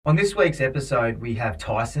On this week's episode, we have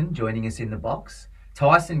Tyson joining us in the box.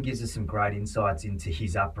 Tyson gives us some great insights into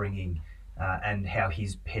his upbringing and how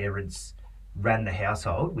his parents ran the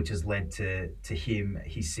household, which has led to him,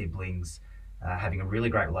 his siblings, having a really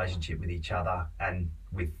great relationship with each other and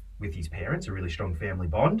with his parents, a really strong family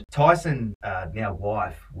bond. Tyson, now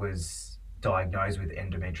wife, was diagnosed with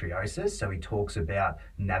endometriosis, so he talks about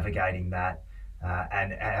navigating that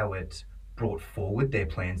and how it brought forward their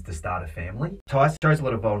plans to start a family. Tyson shows a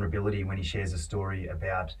lot of vulnerability when he shares a story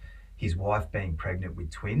about his wife being pregnant with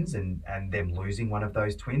twins and them losing one of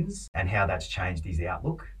those twins and how that's changed his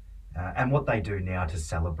outlook and what they do now to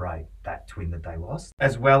celebrate that twin that they lost,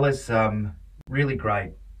 as well as some really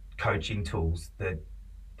great coaching tools that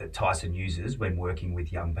Tyson uses when working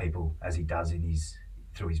with young people, as he does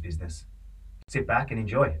through his business. Sit back and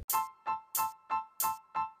enjoy.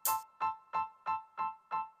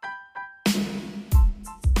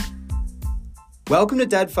 Welcome to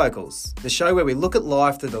Dadfocals, the show where we look at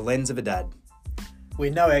life through the lens of a dad.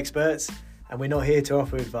 We're no experts, and we're not here to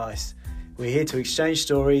offer advice. We're here to exchange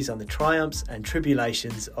stories on the triumphs and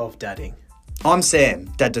tribulations of dadding. I'm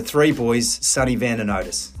Sam, dad to 3 boys, Sonny, Van and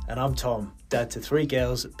Otis. And I'm Tom, dad to 3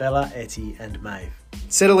 girls, Bella, Etty and Maeve.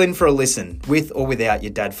 Settle in for a listen, with or without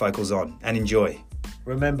your Dadfocals on, and enjoy.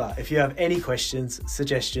 Remember, if you have any questions,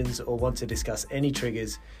 suggestions, or want to discuss any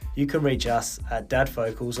triggers, you can reach us at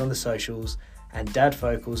Dadfocals on the socials and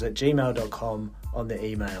dadfocals@gmail.com on the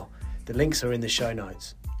email. The links are in the show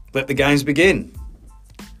notes. Let the games begin.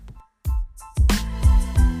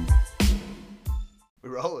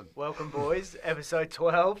 We're rolling. Welcome, boys. Episode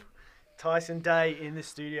 12. Tyson Day in the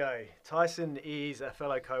studio. Tyson is a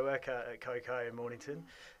fellow co-worker at Coco in Mornington.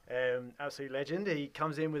 Absolute legend. He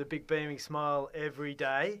comes in with a big beaming smile every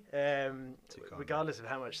day, regardless of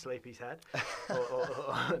how much sleep he's had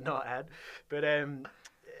or not had. But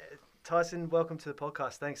Tyson, welcome to the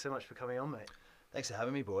podcast. Thanks so much for coming on, mate. Thanks for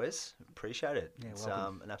having me, boys. Appreciate it. Yeah, it's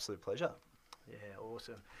welcome. An absolute pleasure. Yeah,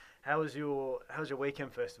 awesome. How was your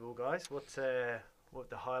weekend, first of all, guys? What were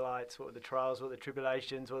the highlights? What were the trials? What were the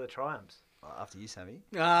tribulations? What were the triumphs? After you, Sammy.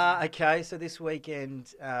 Okay, so this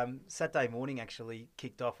weekend, Saturday morning actually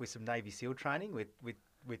kicked off with some Navy SEAL training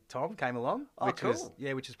with Tom, came along. Oh, which cool.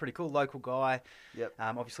 which is pretty cool. Local guy, Yep.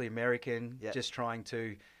 Obviously American, Yep. just trying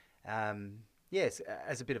to, yes,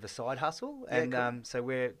 as a bit of a side hustle. Yeah, And cool.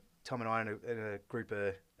 so Tom and I in a group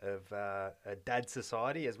of a dad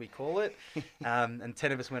society, as we call it, and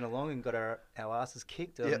 10 of us went along and got our asses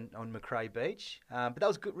kicked on Macrae Beach. But that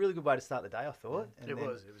was a really good way to start the day, I thought. And It then-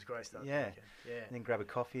 was a great start. Yeah. To the weekend. Yeah. And then grab a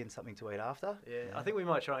coffee and something to eat after. Yeah, I think we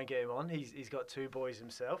might try and get him on. He's got 2 boys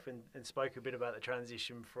himself and spoke a bit about the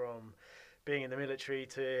transition from being in the military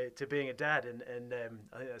to being a dad, and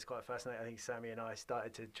I think that's quite fascinating. I think Sammy and I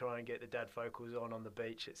started to try and get the Dadfocals on the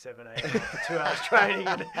beach at 7 a.m. after 2 hours training.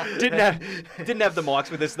 And Didn't have the mics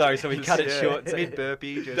with us though, so we cut it short. It's a bit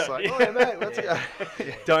burpy, just like, yeah. oh, yeah, mate, let's go.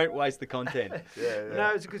 Don't waste the content. Yeah. No,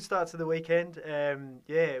 it was a good start to the weekend.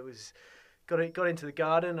 It was got into the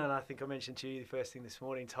garden, and I think I mentioned to you the first thing this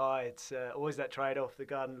morning, Ty. It's always that trade-off. The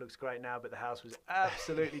garden looks great now, but the house was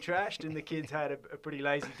absolutely trashed, and the kids had a pretty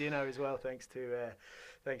lazy dinner as well, thanks to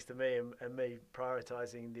me and me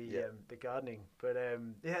prioritising the gardening. But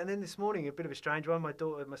and then this morning, a bit of a strange one. My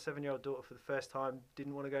 7-year-old daughter, for the first time,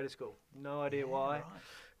 didn't want to go to school. No idea why.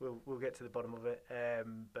 Right. We'll get to the bottom of it.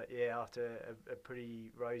 But yeah, after a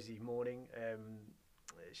pretty rosy morning,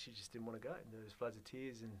 she just didn't want to go. And there was floods of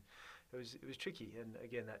tears, and it was tricky. And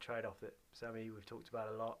again, that trade-off that Sammy, we've talked about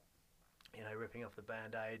a lot, ripping off the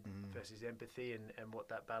Band-Aid versus empathy, and what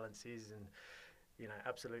that balance is. And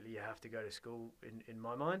absolutely, you have to go to school in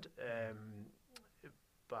my mind.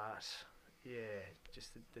 But yeah,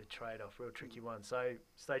 just the trade-off, real tricky one. So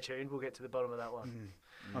stay tuned. We'll get to the bottom of that one.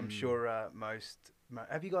 I'm sure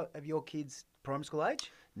have your kids primary school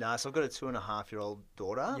age? No, so I've got a 2.5-year-old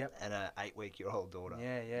daughter Yep. and an 8-week-old daughter.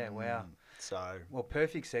 Yeah, wow. So, Well,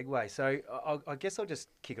 perfect segue. So I guess I'll just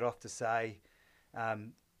kick it off to say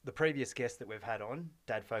the previous guests that we've had on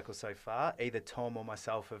Dadfocal so far, either Tom or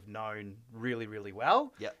myself have known really, really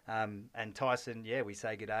well. Yep. And Tyson, we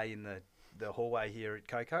say good day in the hallway here at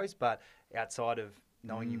Coco's, but outside of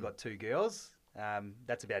knowing you've got 2 girls,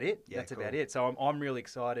 that's about it. Yeah, That's cool. about it. So I'm really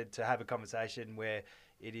excited to have a conversation where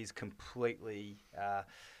it is completely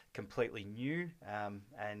new,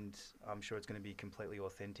 and I'm sure it's going to be completely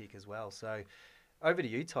authentic as well. So over to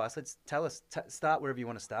you, Tyson. Let's start wherever you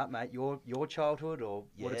want to start, mate. Your childhood or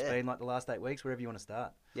what it's Yeah. been like the last 8 weeks, wherever you want to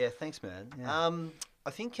start. yeah, thanks, man. Yeah.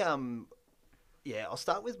 I think, I'll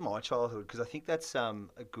start with my childhood because I think that's a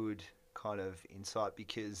good kind of insight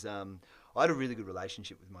because I had a really good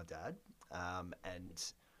relationship with my dad,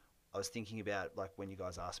 and I was thinking about, like, when you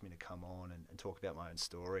guys asked me to come on and talk about my own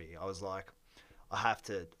story, I was like, I have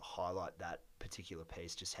to highlight that particular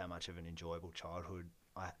piece, just how much of an enjoyable childhood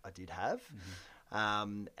I did have.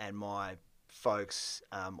 And my folks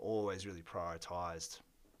always really prioritised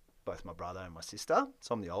both my brother and my sister.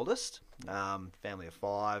 So I'm the oldest, family of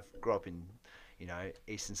 5, grew up in,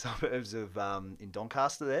 eastern suburbs of in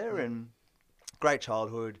Doncaster there, and great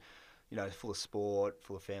childhood, full of sport,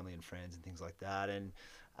 full of family and friends and things like that. And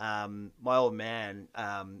my old man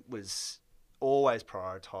was always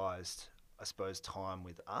prioritised, I suppose, time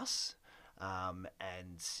with us,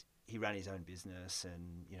 and he ran his own business,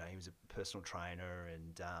 and he was a personal trainer,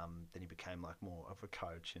 and then he became like more of a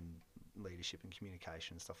coach and leadership and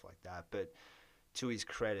communication and stuff like that. But to his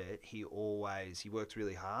credit, he worked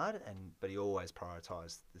really hard, but he always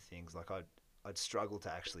prioritised the things. Like I'd struggle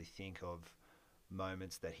to actually think of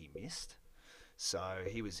moments that he missed. So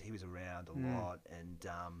he was around a lot, and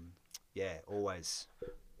always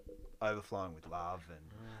overflowing with love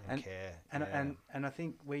and care. And I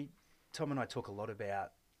think Tom and I talk a lot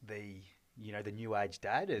about the new age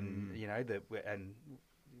dad, and and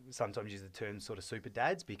sometimes use the term sort of super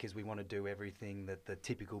dads, because we want to do everything that the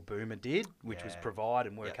typical boomer did, which was provide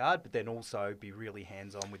and work hard, but then also be really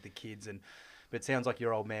hands on with the kids. But it sounds like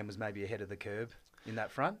your old man was maybe ahead of the curve in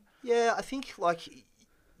that front. Yeah, I think, like,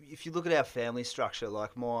 if you look at our family structure,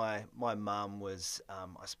 like my mum was,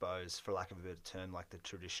 I suppose, for lack of a better term, like the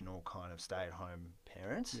traditional kind of stay-at-home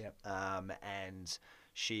parent. Yep. And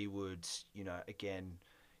she would, again,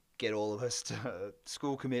 get all of us to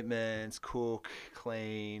school commitments, cook,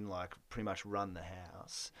 clean, like pretty much run the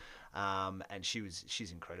house. And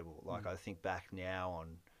she's incredible. Like, I think back now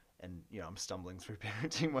and I'm stumbling through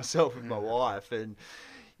parenting myself with my wife, and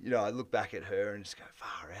I look back at her and just go,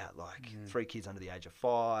 far out, like 3 kids under the age of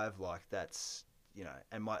 5, like that's,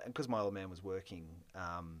 and because my old man was working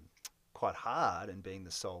quite hard and being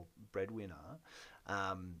the sole breadwinner,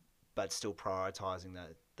 but still prioritising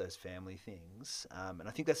those family things. And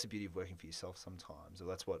I think that's the beauty of working for yourself sometimes, or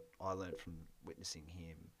that's what I learned from witnessing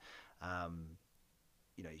him.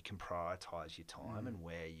 You can prioritise your time and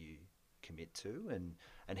where you commit to,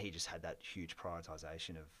 and he just had that huge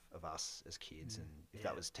prioritisation of us as kids, and if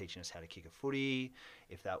that was teaching us how to kick a footy,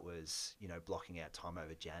 if that was blocking out time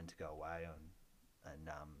over Jan to go away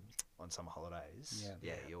on summer holidays,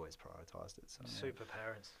 he always prioritised it. So super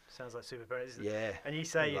parents, sounds like super parents. Yeah, and you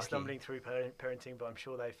say you're lucky. stumbling through parenting, but I'm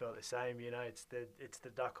sure they felt the same. It's the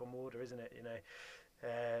duck on water, isn't it?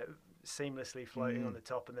 Seamlessly floating on the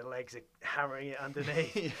top, and the legs are hammering it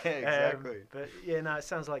underneath. Yeah, exactly. But it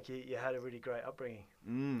sounds like you had a really great upbringing.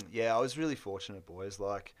 Yeah, I was really fortunate, boys.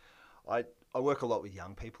 Like, I work a lot with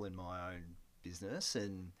young people in my own business,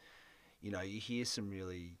 and you hear some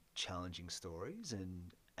really challenging stories,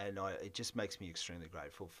 and it just makes me extremely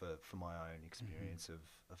grateful for my own experience of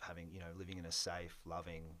having living in a safe,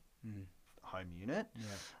 loving home unit.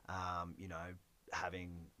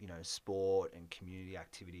 Having sport and community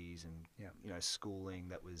activities and schooling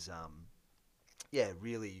that was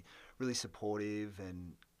really, really supportive,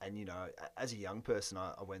 and as a young person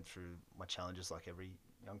I went through my challenges like every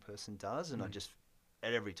young person does, and I just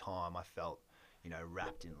at every time I felt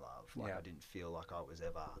wrapped in love. Like, I didn't feel like I was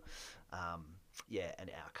ever an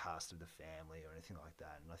outcast of the family or anything like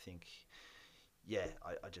that. And I think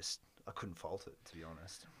I couldn't fault it, to be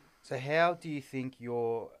honest. So how do you think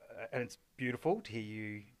and it's beautiful to hear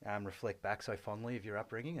you reflect back so fondly of your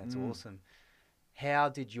upbringing. That's awesome. How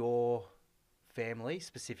did your family,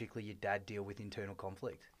 specifically your dad, deal with internal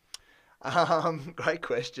conflict? Great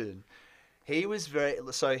question. He was my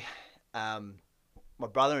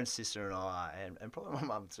brother and sister and I, and probably my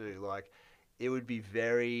mum too, like, it would be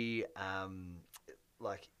very,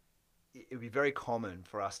 it would be very common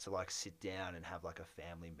for us to like sit down and have like a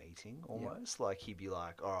family meeting almost. Like, he'd be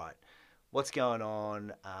like, all right, what's going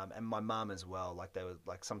on? And my mum as well, like, they would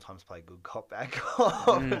like sometimes play good cop, bad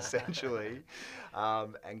cop essentially,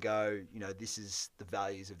 and go, this is the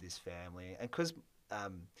values of this family. And because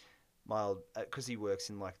he works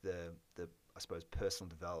in like the I suppose personal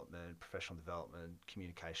development, professional development,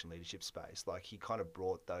 communication, leadership space, like, he kind of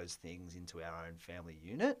brought those things into our own family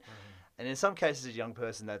unit. And in some cases as a young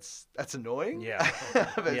person that's annoying.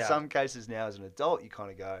 But in some cases now as an adult, you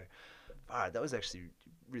kind of go, all right, that was actually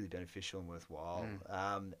really beneficial and worthwhile.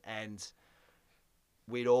 And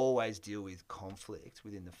we'd always deal with conflict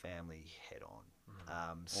within the family head on.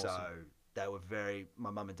 So they were my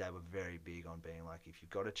mum and dad were very big on being like, if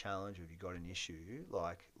you've got a challenge or if you've got an issue,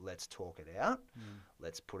 like, let's talk it out.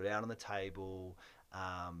 Let's put it out on the table.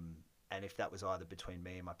 And if that was either between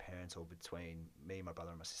me and my parents or between me, my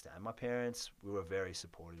brother and my sister and my parents, we were very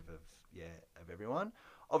supportive of everyone.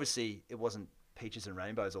 obviously it wasn't peaches and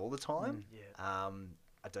rainbows all the time. Yeah.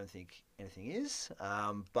 I don't think anything is.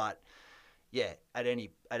 But yeah, at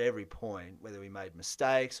every point, whether we made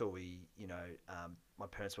mistakes or we, my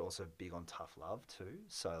parents were also big on tough love too.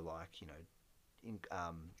 So like,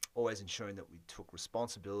 always ensuring that we took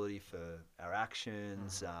responsibility for our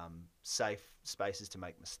actions, safe spaces to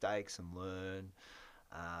make mistakes and learn.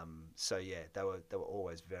 So yeah, they were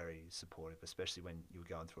always very supportive, especially when you were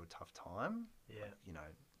going through a tough time. Yeah.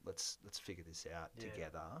 Like, let's figure this out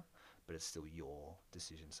together, but it's still your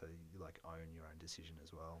decision. So you like own your own decision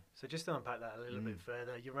as well. So just to unpack that a little bit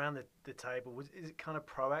further, you're around the table. Is it kind of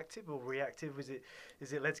proactive or reactive? Is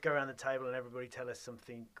it let's go around the table and everybody tell us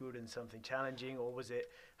something good and something challenging, or was it,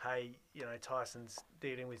 hey, Tyson's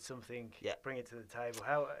dealing with something, bring it to the table?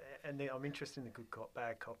 How? And I'm interested in the good cop,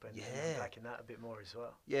 bad cop, and unpacking that a bit more as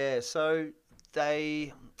well. Yeah. So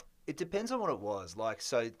it depends on what it was. Like,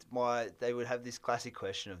 so they would have this classic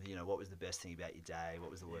question of, what was the best thing about your day?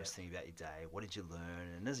 What was the worst thing about your day? What did you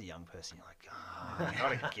learn? And as a young person, you're like,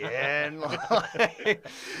 not again. Like,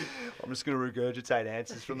 I'm just going to regurgitate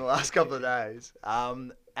answers from the last couple of days.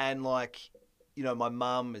 And like, my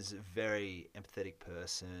mum is a very empathetic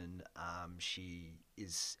person. She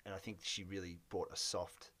is, and I think she really brought a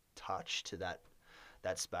soft touch to that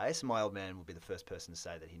space. My old man will be the first person to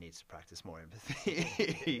say that he needs to practice more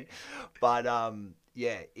empathy. But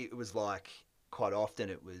it was like quite often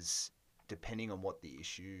it was depending on what the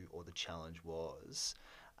issue or the challenge was,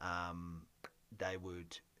 they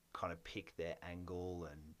would kind of pick their angle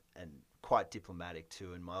and quite diplomatic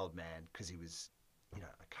too. And my old man, because he was,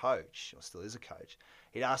 a coach or still is a coach,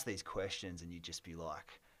 he'd ask these questions and you'd just be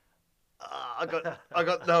like, I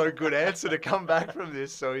got no good answer to come back from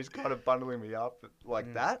this, so he's kind of bundling me up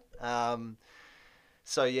like that.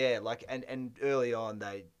 So yeah, like and early on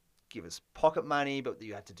they give us pocket money, but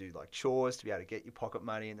you had to do like chores to be able to get your pocket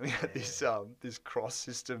money, and we had this cross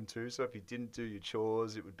system too. So if you didn't do your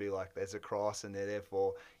chores, it would be like there's a cross, and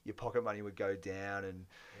therefore your pocket money would go down. And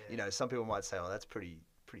some people might say, "Oh, that's pretty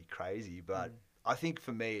crazy," but I think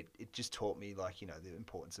for me, it just taught me like the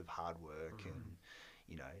importance of hard work and.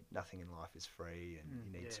 Nothing in life is free, and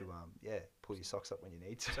you need to pull your socks up when you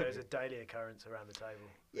need to. So it's a daily occurrence around the table.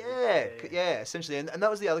 Yeah, essentially, and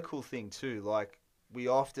that was the other cool thing too. Like we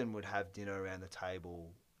often would have dinner around the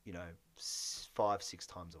table, 5-6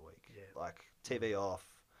 times a week. Yeah. Like TV off,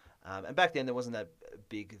 and back then there wasn't that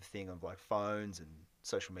big thing of like phones and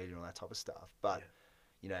social media and all that type of stuff. But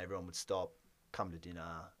everyone would stop, come to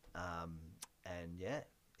dinner, and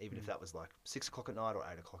even if that was like 6 o'clock at night or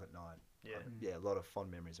 8 o'clock at night. A lot of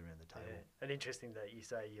fond memories around the table. Yeah. And interesting that you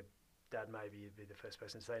say your dad maybe would be the first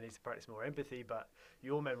person to say he needs to practice more empathy, but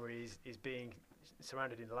your memory is being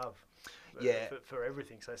surrounded in love for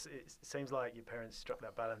everything. So it seems like your parents struck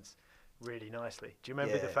that balance really nicely. Do you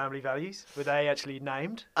remember the family values? Were they actually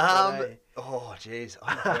named? Oh, geez.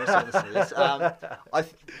 I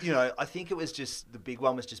think it was just, the big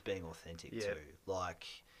one was just being authentic too. Like,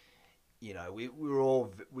 we were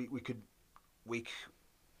all,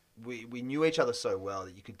 we knew each other so well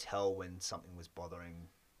that you could tell when something was bothering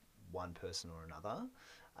one person or another.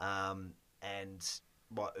 And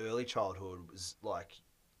my early childhood was like,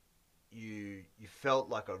 you felt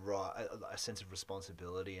like a sense of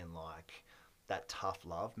responsibility and like that tough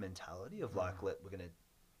love mentality of like,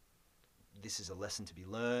 this is a lesson to be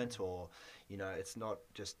learnt, or, it's not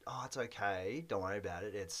just, it's okay, don't worry about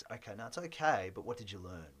it. It's okay, no, it's okay, but what did you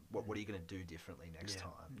learn? What are you going to do differently next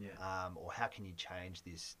time? Or how can you change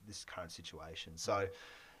this current situation? So,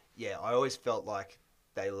 I always felt like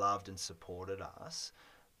they loved and supported us,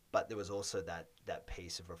 but there was also that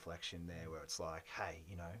piece of reflection there where it's like, hey,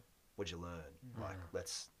 what'd you learn? Like,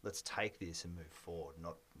 let's take this and move forward,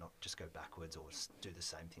 not just go backwards or do the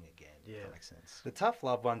same thing again. If that makes sense. The tough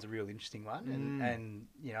love one's a real interesting one, and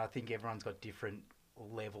I think everyone's got different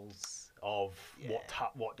levels of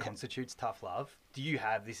what constitutes tough love. Do you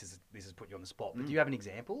have, this is put you on the spot, but do you have an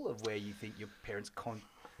example of where you think your parents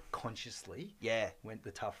consciously went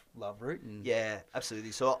the tough love route? Yeah,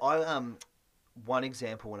 absolutely. So I one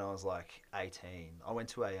example, when I was like 18, I went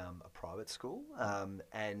to a private school,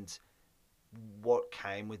 and what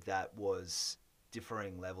came with that was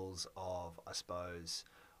differing levels of, I suppose,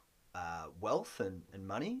 wealth and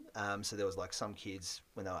money. So there was like some kids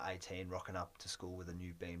when they were 18 rocking up to school with a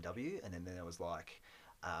new BMW, and then there was like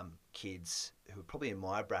kids who were probably in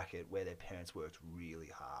my bracket where their parents worked really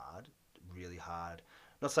hard.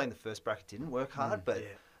 Not saying the first bracket didn't work hard, but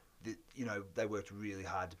they worked really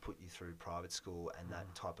hard to put you through private school, and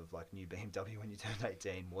that type of like new BMW when you turned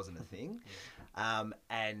 18 wasn't a thing.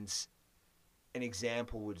 And an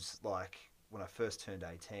example was like, when I first turned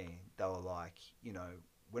 18, they were like,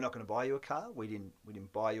 we're not going to buy you a car. We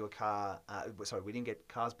didn't buy you a car. We didn't get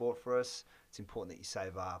cars bought for us. It's important that you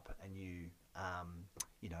save up and you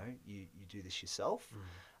do this yourself.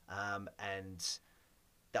 And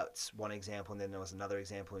that's one example. And then there was another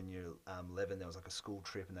example in year 11. There was like a school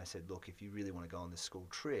trip, and they said, look, if you really want to go on this school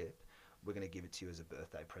trip, we're going to give it to you as a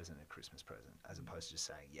birthday present and a Christmas present, as opposed to just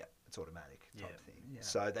saying, yeah, it's automatic type thing. Yeah.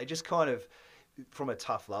 So they just kind of, from a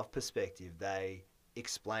tough love perspective, they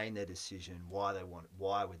explain their decision, why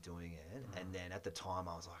we're doing it. And then at the time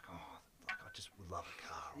I was like, I just would love a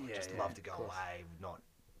car. I'd just love to go away,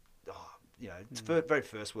 it's very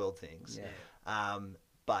first world things. Yeah.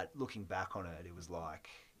 But looking back on it, it was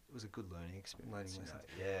a good learning experience.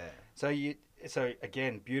 So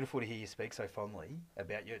again, beautiful to hear you speak so fondly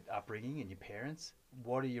about your upbringing and your parents.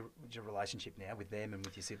 What are your relationship now with them and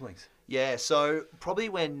with your siblings? Yeah, so probably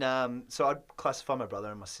when so I'd classify my brother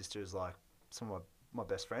and my sister as like some of my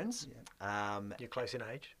best friends. Yeah. You're close in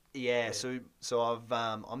age. Yeah. So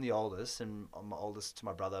I'm the oldest, and I'm oldest to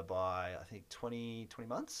my brother by I think 20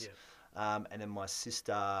 months. Yeah. And then my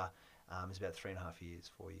sister is about 3.5 years,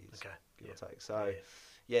 4 years. Okay. Give or take. So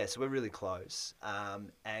so we're really close.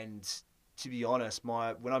 And to be honest,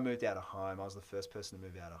 when I moved out of home, I was the first person to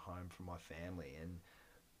move out of home from my family. And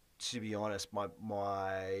to be honest, my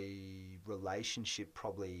relationship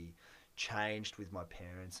probably changed with my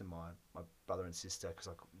parents and my brother and sister, because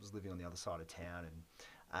I was living on the other side of town,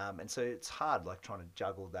 and so it's hard, like trying to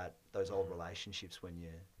juggle those old relationships when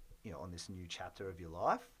you're on this new chapter of your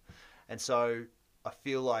life. And so I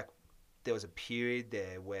feel like there was a period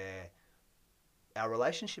there where our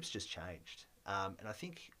relationships just changed, and I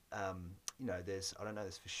think I don't know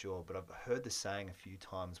this for sure, but I've heard the saying a few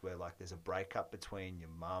times where like there's a breakup between your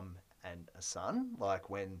mum and a son, like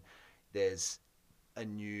when there's a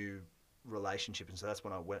new relationship. And so that's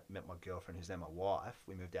when I met my girlfriend, who's now my wife.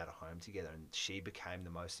 We moved out of home together, and she became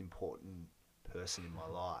the most important person in my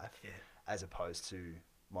life, as opposed to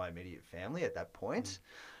my immediate family at that point.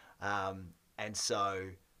 And so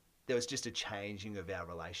there was just a changing of our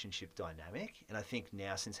relationship dynamic. And I think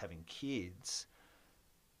now, since having kids,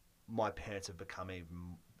 my parents have become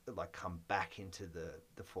come back into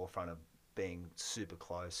the forefront of being super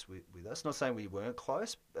close with us. Not saying we weren't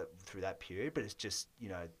close through that period, but it's just,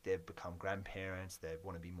 they've become grandparents. They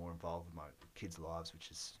want to be more involved with my kids' lives, which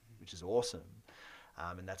is awesome.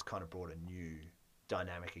 And that's kind of brought a new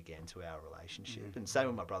dynamic again to our relationship. And same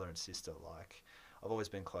with my brother and sister. Like, I've always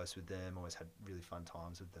been close with them, always had really fun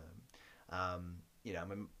times with them.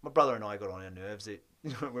 My brother and I got on our nerves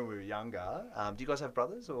when we were younger. Do you guys have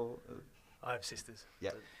brothers or? I have sisters.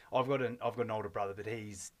 Yeah. I've got an older brother, but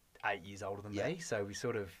he's 8 years older than me, so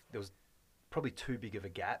there was probably too big of a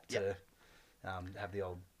gap to have the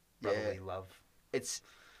old brotherly love.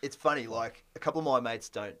 It's funny, like a couple of my mates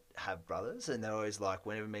don't have brothers, and they're always like,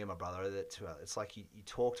 whenever me and my brother are there together, it's like you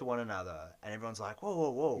talk to one another, and everyone's like,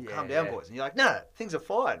 whoa, calm down, boys, and you're like, no, things are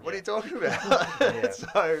fine. What are you talking about?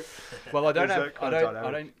 So, well, I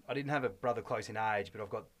didn't have a brother close in age, but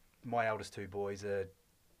I've got my eldest two boys are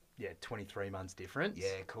 23 months difference.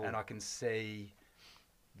 Yeah, cool. And I can see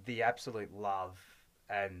the absolute love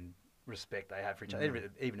and respect they have for each other,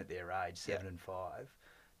 even at their age, 7 and 5.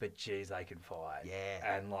 But geez, they can fight.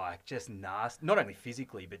 Yeah. And like just nasty, not only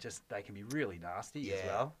physically, but just they can be really nasty as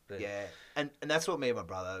well. But and that's what me and my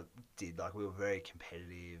brother did. Like, we were very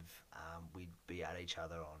competitive. We'd be at each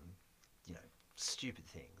other on, stupid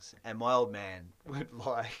things. And my old man would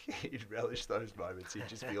he'd relish those moments. He'd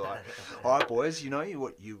just be like, all right, boys, you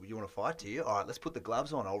want to fight, do you? All right, let's put the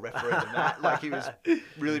gloves on. I'll referee the match. Like, he was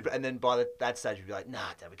really, and then by that stage, he'd be like, nah,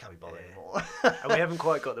 Dad, we can't be bothered anymore. And we haven't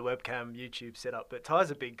quite got the webcam YouTube set up, but Ty's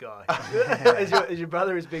a big guy. Is your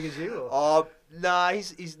brother as big as you? Or? Oh, no,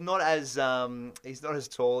 he's not as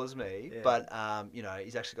tall as me, but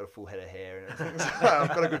he's actually got a full head of hair and everything. So I've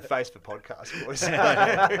got a good face for podcast boys.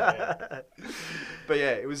 But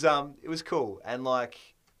yeah, it was cool. And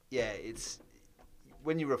it's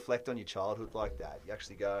when you reflect on your childhood like that, you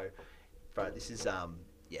actually go, bro, this is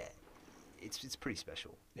it's pretty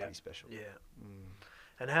special. Yeah. Pretty special. Yeah.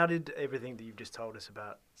 And how did everything that you've just told us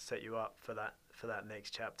about set you up for that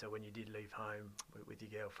next chapter when you did leave home with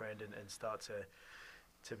your girlfriend and start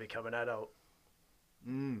to become an adult?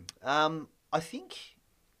 I think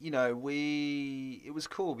it was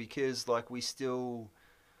cool because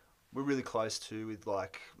we're really close too with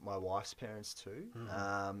my wife's parents too,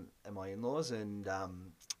 and my in-laws, and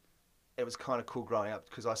it was kind of cool growing up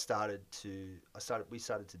because we started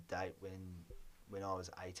to date when I was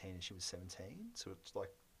 18 and she was 17, so it's like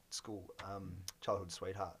school childhood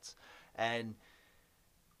sweethearts, and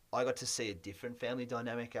I got to see a different family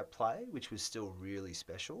dynamic at play, which was still really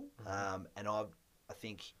special. And I I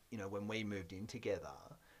think, you know, when we moved in together,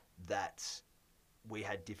 that we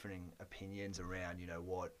had differing opinions around, you know,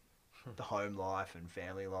 what the home life and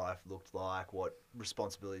family life looked like, what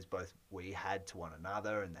responsibilities both we had to one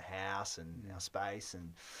another and the house and our space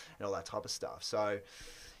and all that type of stuff. So,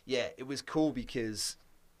 yeah, it was cool because,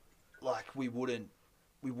 like, we wouldn't,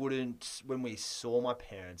 when we saw my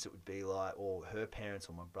parents, it would be like, or her parents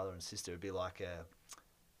or my brother and sister, it would be like a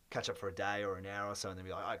catch up for a day or an hour or so, and then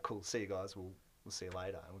be like, all right, cool, see you guys, we'll see you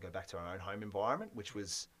later. And we'll go back to our own home environment, which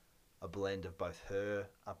was a blend of both her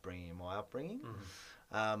upbringing and my upbringing.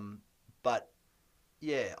 But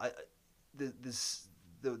yeah, they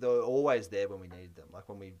were always there when we needed them. Like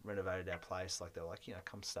when we renovated our place, like they were like, you know,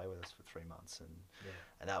 come stay with us for 3 months,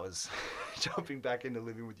 and that was jumping back into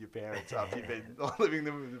living with your parents after you've been living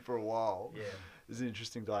with them for a while. Yeah, it was an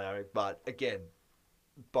interesting dynamic. But again,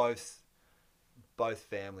 both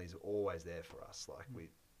families were always there for us. Like we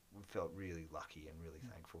felt really lucky and really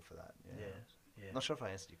thankful for that. Yeah. Not sure if I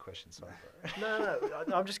answered your question, sorry. No,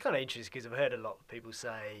 I'm just kind of interested because I've heard a lot of people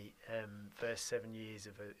say first 7 years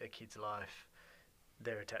of a kid's life,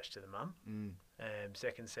 they're attached to the mum.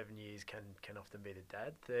 Second 7 years can often be the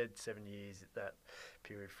dad. Third 7 years, that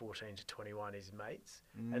period 14 to 21 is mates.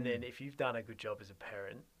 And then if you've done a good job as a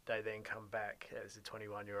parent, they then come back as a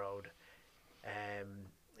 21-year-old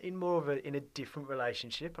in more of in a different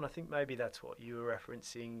relationship. And I think maybe that's what you were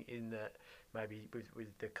referencing in that maybe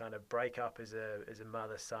with the kind of breakup as a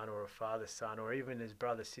mother-son or a father-son or even as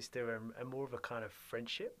brother-sister and more of a kind of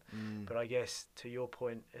friendship. But I guess to your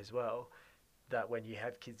point as well, that when you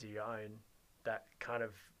have kids of your own, that kind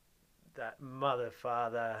of that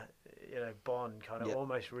mother-father, you know, bond kind of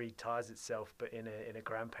almost reties itself, but in a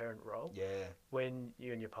grandparent role. Yeah. When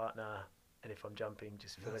you and your partner, and if I'm jumping,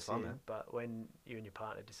 just fill us in. But when you and your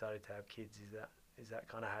partner decided to have kids, is that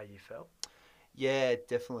kind of how you felt? Yeah,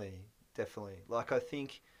 definitely. Like I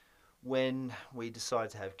think when we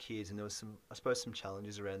decided to have kids, and there was some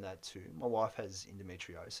challenges around that too. My wife has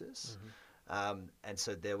endometriosis, and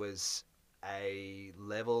so there was a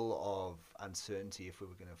level of uncertainty if we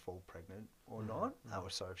were going to fall pregnant or not, or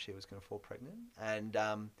if she was going to fall pregnant. And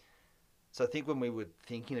so I think when we were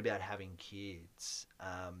thinking about having kids,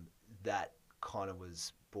 that kind of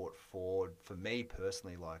was brought forward for me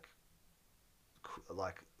personally, like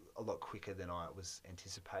a lot quicker than I was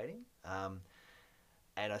anticipating.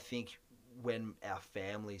 And I think when our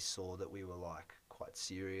family saw that we were like quite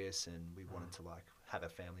serious and we wanted to like have a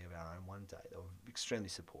family of our own one day, they were extremely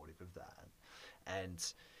supportive of that. And,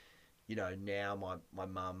 you know, now my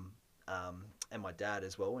mum and my dad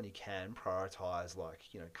as well, when he can, prioritise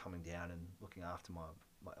like, you know, coming down and looking after my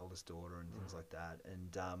eldest daughter and things like that.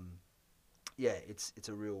 And yeah, it's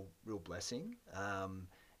a real blessing.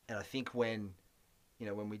 And I think when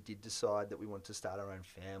we did decide that we wanted to start our own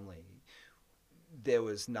family, there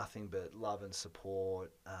was nothing but love and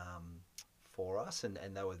support for us, and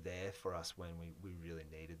they were there for us when we really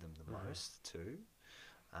needed them the most too.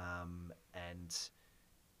 And,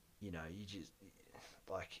 you know, you just,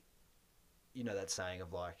 like, you know that saying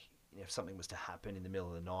of like, you know, if something was to happen in the middle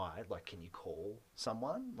of the night, like, can you call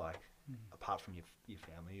someone, like, apart from your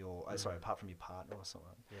family or, apart from your partner or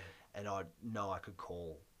someone? Yeah. And I know I could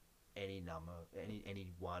call any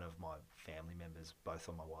one of my family members, both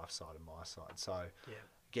on my wife's side and my side. So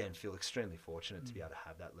again, feel extremely fortunate to be able to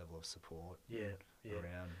have that level of support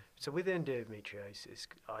around. So with endometriosis,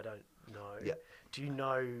 I don't know. Yeah. Do you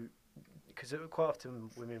know, because quite often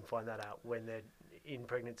women find that out when they're in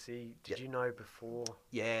pregnancy. Did you know before?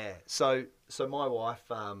 Yeah. So my wife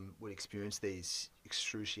would experience these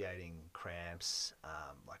excruciating cramps,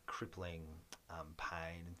 like crippling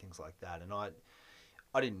pain and things like that. And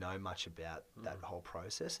I didn't know much about that whole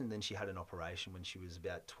process, and then she had an operation when she was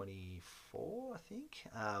about 24, I think,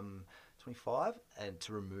 25, and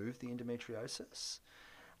to remove the endometriosis.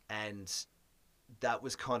 And that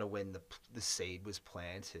was kind of when the seed was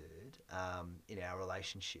planted in our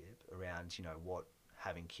relationship around, you know, what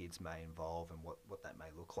having kids may involve and what that may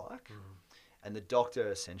look like. And the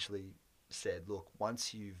doctor essentially said, look,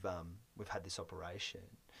 once we've had this operation,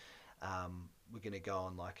 we're going to go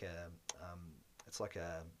on like it's like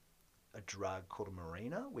a drug called a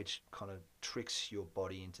Mirena, which kind of tricks your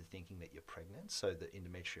body into thinking that you're pregnant, so that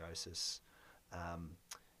endometriosis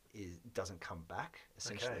doesn't come back,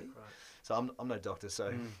 essentially. Okay, right. So I'm no doctor,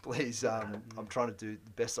 so please, I'm trying to do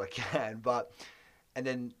the best I can. And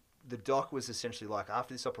then the doc was essentially like,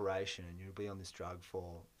 after this operation, and you'll be on this drug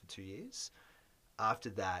for 2 years. After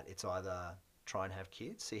that, it's either try and have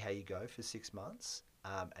kids, see how you go for 6 months,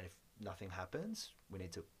 and if nothing happens, we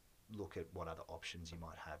need to look at what other options you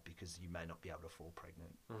might have, because you may not be able to fall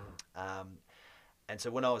pregnant. And so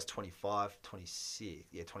when I was 25, 26,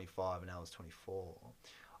 25, and I was 24,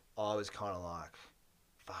 I was kind of like,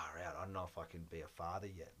 far out. I don't know if I can be a father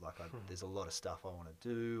yet. Like, there's a lot of stuff I want to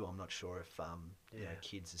do. I'm not sure if you know,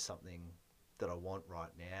 kids is something that I want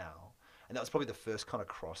right now. And that was probably the first kind of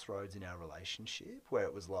crossroads in our relationship, where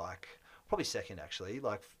it was like, probably second actually.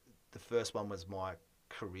 Like, the first one was my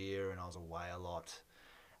career, and I was away a lot,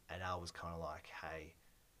 and I was kind of like, hey,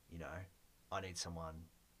 you know, I need someone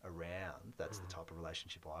around. That's the type of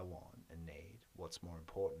relationship I want and need. What's more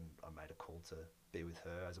important? I made a call to be with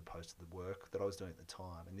her as opposed to the work that I was doing at the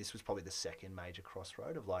time. And this was probably the second major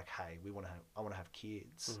crossroad of like, hey, I want to have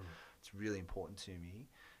kids. It's really important to me.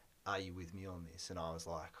 Are you with me on this? And I was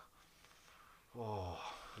like, oh,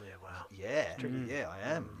 yeah, wow, yeah, yeah, I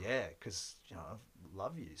am, yeah, because you know, I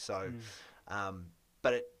love you. So,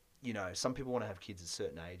 but it, you know, some people want to have kids at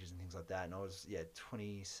certain ages and things like that. And I was,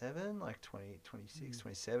 27, like 20, 26,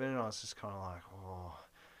 27. And I was just kind of like, oh,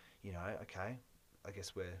 you know, okay, I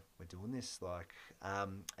guess we're doing this. Like,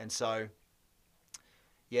 and so,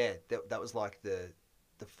 yeah, that was like the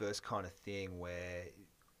first kind of thing where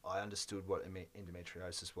I understood what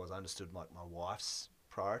endometriosis was. I understood like my wife's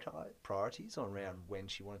priorities around when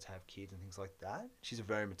she wanted to have kids and things like that. She's a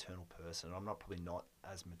very maternal person. I'm probably not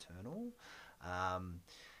as maternal.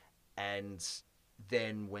 And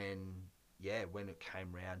then when it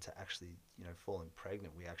came around to actually, you know, falling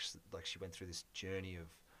pregnant, we actually, like, she went through this journey of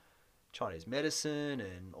Chinese medicine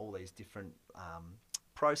and all these different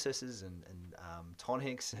processes and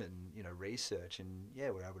tonics and, you know, research. And yeah,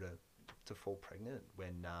 we were able to fall pregnant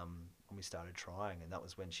when we started trying. And that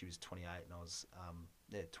was when she was 28 and I was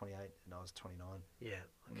 28 and I was 29. Yeah,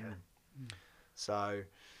 okay. So,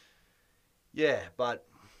 yeah, but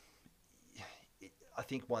I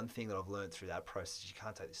think one thing that I've learned through that process is you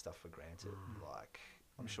can't take this stuff for granted. Like,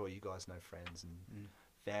 I'm sure you guys know friends and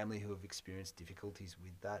family who have experienced difficulties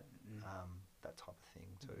with that that type of thing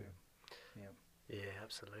too. Yeah,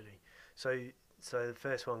 absolutely. So the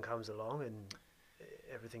first one comes along and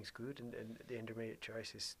everything's good, and the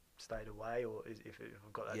endometriosis stayed away, or if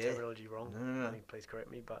I've got that terminology wrong, no. I mean, please correct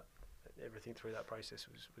me, but everything through that process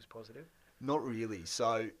was positive? Not really.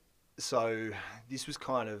 So this was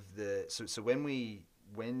kind of so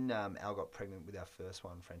when Al got pregnant with our first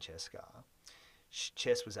one, Francesca,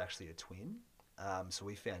 Chess was actually a twin. So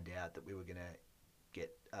we found out that we were gonna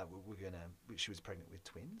get she was pregnant with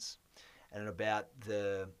twins, and at about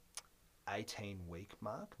the 19-week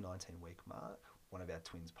mark, one of our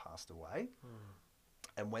twins passed away.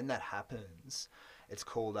 And when that happens, it's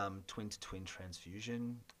called twin-to-twin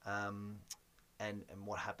transfusion. And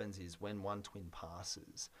what happens is when one twin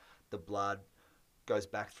passes, the blood goes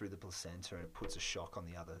back through the placenta and it puts a shock on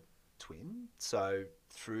the other twin. So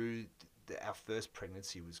through our first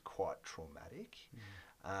pregnancy was quite traumatic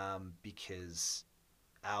because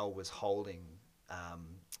Al was holding,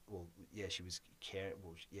 she was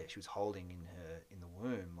holding in the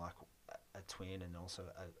womb like a twin and also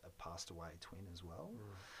a passed away twin as well.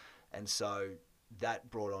 And so that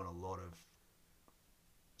brought on a lot of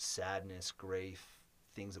sadness, grief,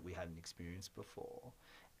 things that we hadn't experienced before.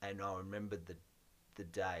 And I remember the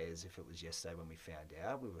day as if it was yesterday when we found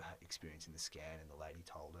out. We were experiencing the scan and the lady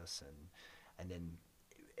told us, and then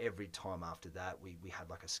every time after that we had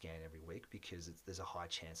like a scan every week because there's a high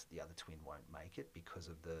chance that the other twin won't make it because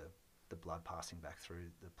of the blood passing back through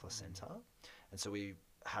the placenta. And so we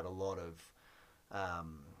had a lot of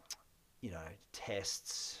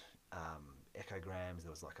tests, echograms. There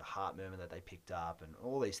was like a heart murmur that they picked up and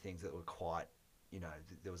all these things that were quite,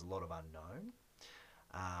 there was a lot of unknown.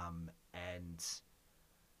 And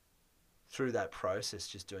through that process,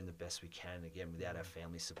 just doing the best we can, again, without our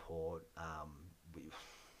family support, we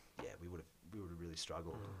would have really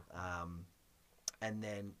struggled. And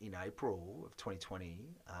then in April of 2020,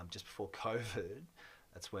 just before COVID,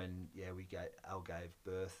 that's when Al gave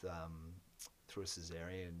birth through a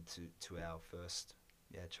cesarean to our first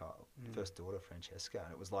child, first daughter, Francesca.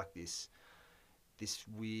 And it was like this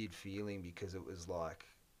weird feeling because it was like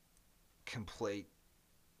complete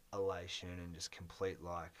elation and just complete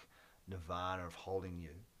like nirvana of holding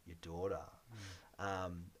your daughter,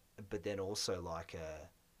 but then also like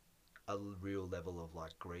a real level of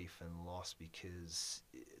like grief and loss because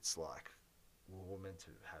it's like we're meant to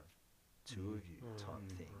have two of you type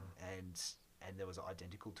thing, and there was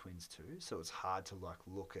identical twins too, so it's hard to like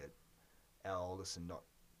look at our oldest and not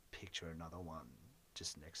picture another one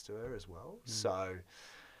just next to her as well. So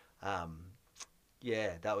that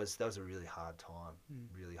was a really hard time.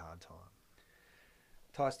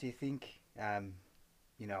 Tyson, do you think, I've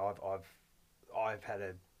had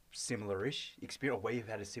a similar-ish experience. Or we've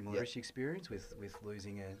had a similar-ish experience with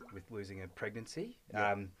losing a pregnancy.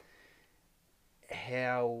 Yep.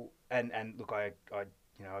 How and look, I've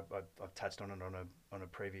touched on it on a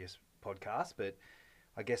previous podcast, but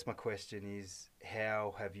I guess my question is,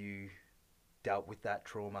 how have you dealt with that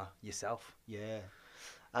trauma yourself? Yeah.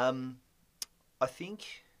 I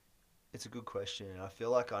think it's a good question, and I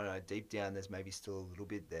feel like, I don't know, deep down there's maybe still a little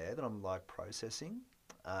bit there that I'm like processing.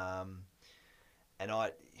 And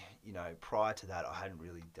prior to that, I hadn't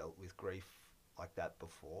really dealt with grief like that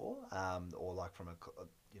before, or like I've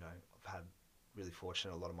had really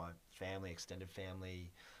fortunate, a lot of my family, extended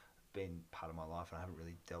family, been part of my life, and I haven't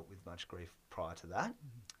really dealt with much grief prior to that.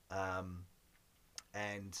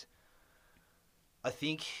 And I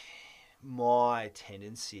think my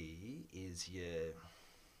tendency is,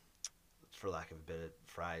 for lack of a better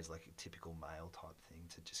phrase, like a typical male type thing,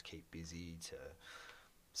 to just keep busy, to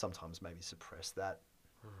sometimes maybe suppress that,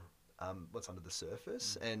 what's under the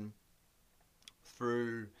surface. And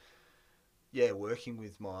through working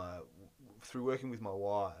with my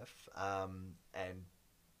wife, and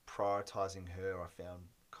prioritizing her, I found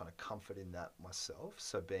kind of comfort in that myself.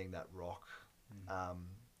 So being that rock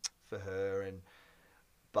for her,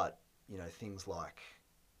 but things like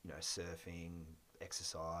surfing,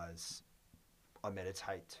 exercise. I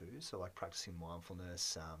meditate too, so like practicing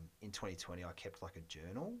mindfulness. In 2020, I kept like a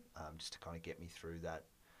journal, just to kind of get me through that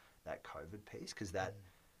COVID piece, because that,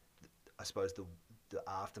 I suppose the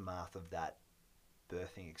aftermath of that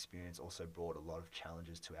birthing experience also brought a lot of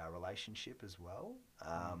challenges to our relationship as well.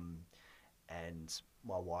 And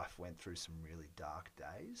my wife went through some really dark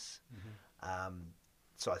days.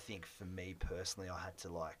 So I think for me personally, I had to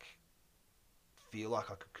like feel like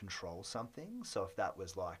I could control something. So if that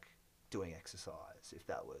was like doing exercise, if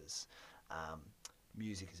that was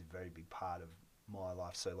music is a very big part of my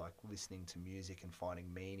life. So like listening to music and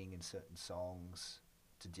finding meaning in certain songs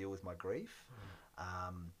to deal with my grief.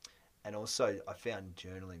 And also I found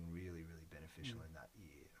journaling really, really beneficial in that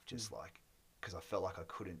year, of just like, because I felt like I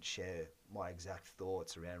couldn't share my exact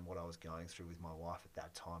thoughts around what I was going through with my wife at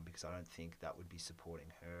that time, because I don't think that would be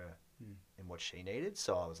supporting her in what she needed.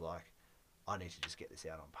 So I was like, I need to just get this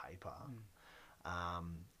out on paper,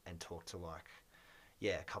 and talk to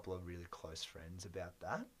a couple of really close friends about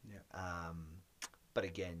that. But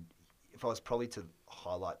again, if I was probably to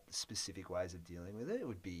highlight the specific ways of dealing with it, it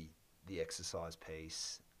would be the exercise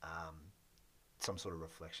piece, some sort of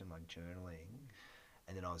reflection like journaling,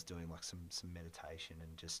 and then I was doing like some meditation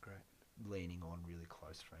and just leaning on really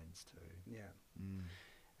close friends too.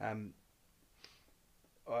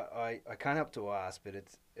 I can't help to ask, but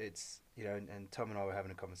it's and Tom and I were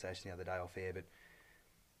having a conversation the other day off air, but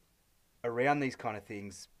around these kind of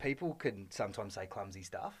things, people can sometimes say clumsy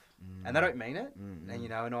stuff, and they don't mean it. And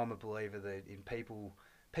and I'm a believer that people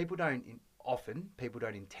don't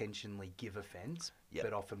intentionally give offence,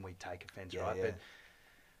 but often we take offence, right? Yeah.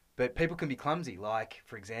 But people can be clumsy. Like,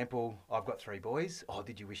 for example, I've got 3 boys. Oh,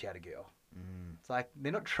 did you wish you had a girl? It's like,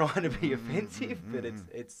 they're not trying to be offensive, but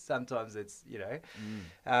it's sometimes it's,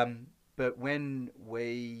 but when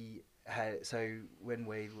we had,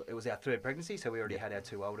 it was our 3rd pregnancy, so we already had our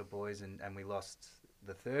 2 older boys, and we lost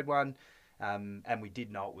the 3rd one, and we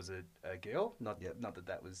did know it was a girl. Not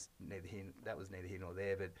that was neither here nor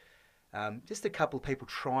there, but just a couple of people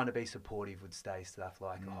trying to be supportive would say stuff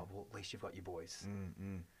like, oh, well, at least you've got your boys.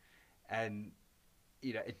 And,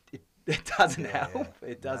 it doesn't help.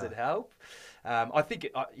 It doesn't help. I think,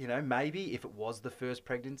 maybe if it was the first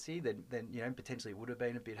pregnancy, then potentially it would have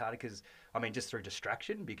been a bit harder, because, I mean, just through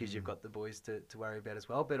distraction, because you've got the boys to worry about as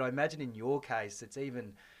well. But I imagine in your case, it's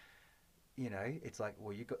even, it's like,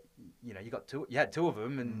 well, you had 2 of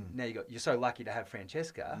them, and now you're so lucky to have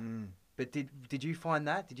Francesca. But did you find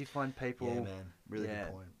that? Did you find people? Yeah, man. Really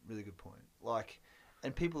good point. Really good point. Like,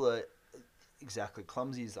 and people are, exactly,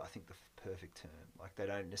 clumsy is, I think, the perfect term. Like, they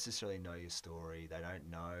don't necessarily know your story. They don't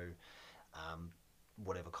know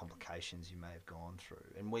whatever complications you may have gone through.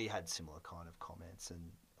 And we had similar kind of comments, and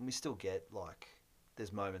we still get, like,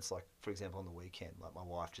 there's moments like, for example, on the weekend, like my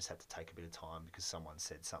wife just had to take a bit of time because someone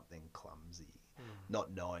said something clumsy,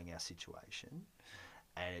 not knowing our situation,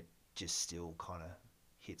 and it just still kind of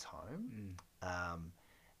hits home.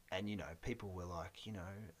 And people were like,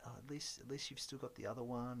 oh, at least you've still got the other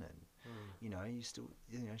one, and you still,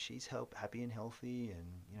 she's happy and healthy,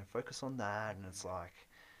 and focus on that. And it's like,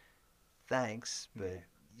 thanks, but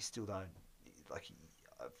you still don't, like,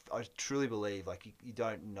 I truly believe, like, you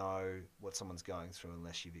don't know what someone's going through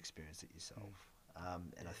unless you've experienced it yourself.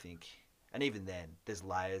 And I think, and even then, there's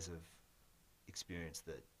layers of experience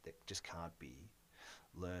that just can't be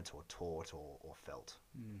learnt or taught or felt.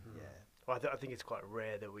 Yeah. Well, I think it's quite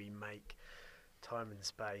rare that we make time and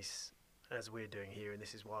space as we're doing here, and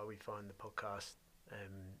this is why we find the podcast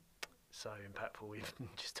so impactful, even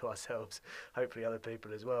just to ourselves, hopefully other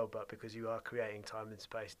people as well, but because you are creating time and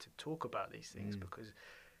space to talk about these things. Because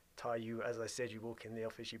Ty, you, as I said, you walk in the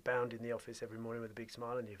office, you bound in the office every morning with a big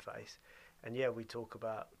smile on your face, and yeah, we talk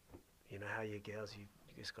about, you know, how your girls, you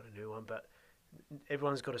just got a new one, but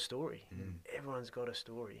everyone's got a story. Everyone's got a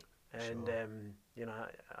story, and Sure. you know,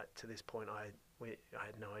 to this point, I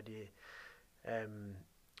had no idea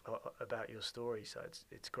about your story, so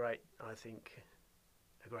it's great. I think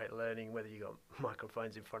a great learning, whether you got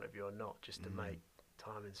microphones in front of you or not, just to make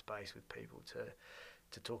time and space with people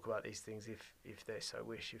to talk about these things if they so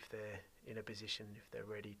wish, if they're in a position, if they're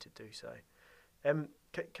ready to do so.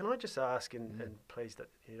 Can I just ask, and please, that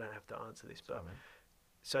you don't have to answer this, but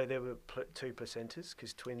so there were two placentas,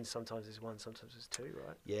 because twins sometimes is one, sometimes is two,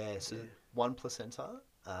 right? Yeah, so one placenta,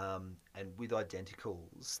 and with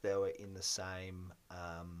identicals, they were in the same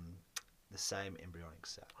embryonic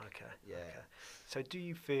sac. Okay. Yeah. Okay. So do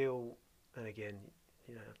you feel, and again,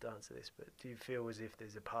 you don't have to answer this, but do you feel as if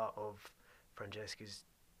there's a part of Francesca's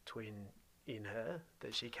twin in her,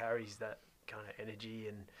 that she carries that kind of energy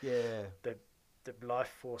and the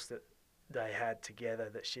life force that they had together,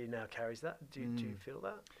 that she now carries that? Do you feel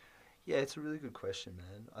that? Yeah, it's a really good question,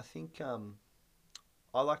 man. I think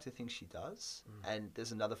I like to think she does, and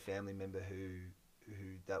there's another family member who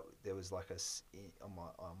there was like on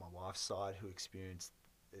my wife's side who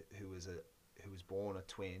was born a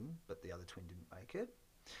twin, but the other twin didn't make it,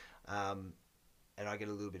 and I get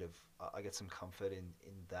I get some comfort in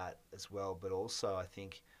that as well. But also, I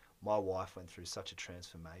think my wife went through such a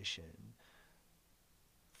transformation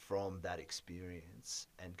from that experience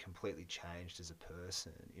and completely changed as a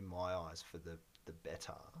person in my eyes for the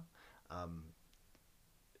better.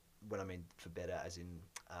 When I mean for better, as in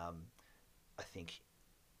I think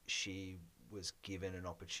she was given an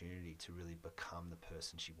opportunity to really become the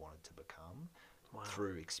person she wanted to become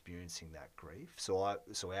through experiencing that grief. So our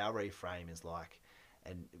reframe is like,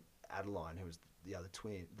 and Adeline, who was the other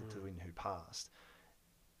twin, the twin who passed,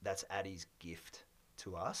 that's Addie's gift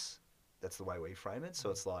to us. That's the way we frame it.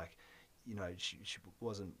 So it's like, you know, she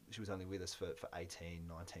was only with us for 18,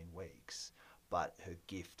 19 weeks, but her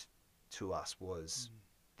gift to us was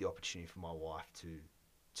the opportunity for my wife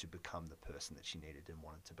to become the person that she needed and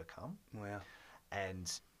wanted to become. Wow.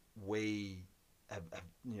 And we have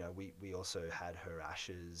you know, we also had her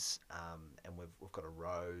ashes, and we've got a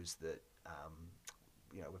rose that,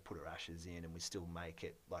 you know, we put her ashes in, and we still make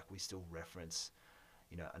it, like, we still reference,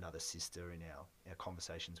 you know, another sister in our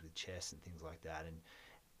conversations with Chess and things like that. And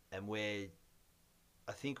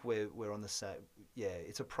I think we're on the same,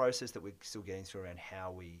 it's a process that we're still getting through around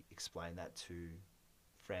how we explain that to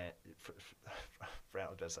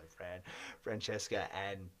Francesca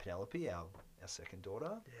and Penelope, our second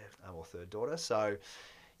daughter, or third daughter. So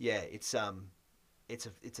it's a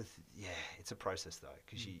process though,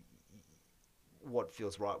 because what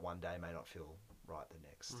feels right one day may not feel right the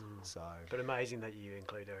next. So, but amazing that you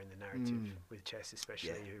include her in the narrative with Chess,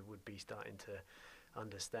 especially, who would be starting to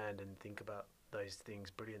understand and think about those things.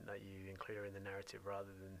 Brilliant that you include her in the narrative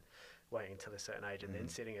rather than waiting until a certain age and then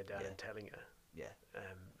sitting her down and telling her.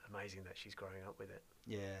 Amazing that she's growing up with it.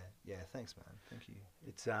 Yeah. Thanks, man. Thank you.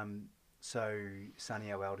 It's so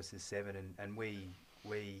Sonny, our eldest, is 7, and we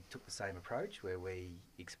took the same approach where we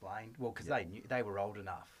explained, well, because they were old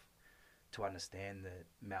enough to understand that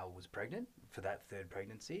Mel was pregnant for that third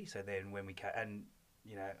pregnancy. So then when we came, and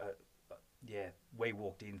you know, we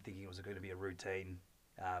walked in thinking it was going to be a routine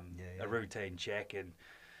check, and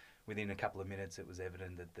within a couple of minutes, it was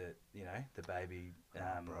evident that the baby,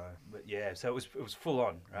 so it was full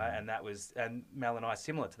on, right? And that was, and Mel and I,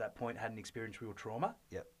 similar to that point, hadn't experienced real trauma.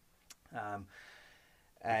 Yep.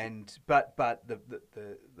 But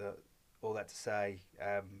the all that to say,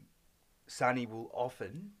 Sonny will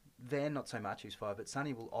often, Van not so much, who's 5, but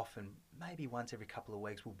Sonny will often, maybe once every couple of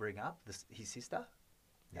weeks, will bring up his sister.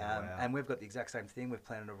 And we've got the exact same thing. We've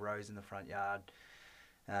planted a rose in the front yard.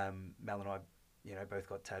 Mel and I, you know, both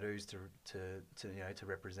got tattoos to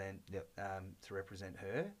represent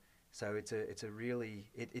her. So it's a really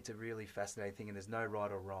fascinating thing, and there's no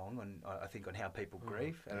right or wrong I think on how people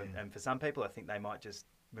grieve. And for some people, I think they might just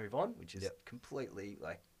move on, which is completely,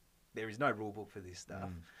 like, there is no rule book for this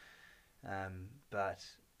stuff. But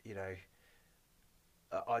you know,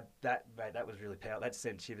 that was really powerful. That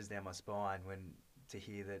sent shivers down my spine to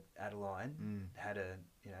hear that Adeline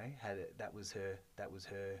that was her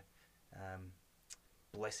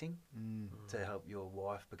blessing to help your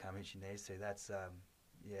wife become who she needs to. That's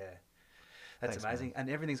That's Thanks, amazing. man. And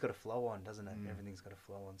everything's got a flow on, doesn't it? Everything's got a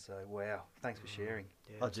flow on. So, wow. Thanks for sharing.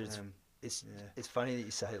 Yeah. Oh, dude, Yeah. it's funny that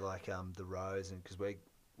you say like the rose, and because we're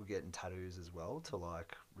getting tattoos as well to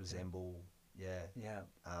like resemble. Yeah. Yeah.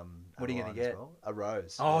 A What are you gonna lion as get? well. A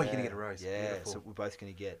rose. Oh, you're gonna get a rose. Yeah. Beautiful. So we're both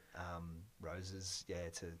gonna get roses. Yeah,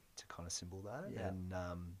 to kind of symbol that. Yeah. And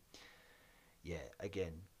yeah,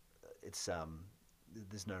 again, it's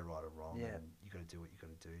there's no right or wrong. Yeah. And you got to do what you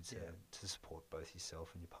got to do to support both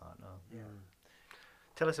yourself and your partner. Yeah.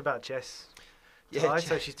 Tell us about Jess. Yeah. Ty,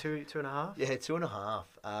 so she's two and a half. Yeah,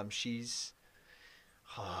 2.5. She's,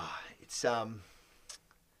 it's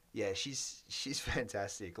yeah, she's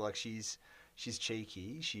fantastic. Like she's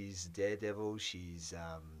cheeky, she's daredevil, she's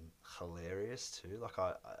hilarious too. Like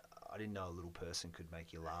I didn't know a little person could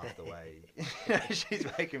make you laugh the way she's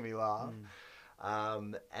making me laugh.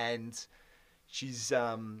 And she's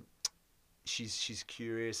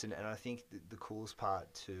curious, and I think the coolest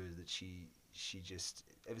part too is that she just,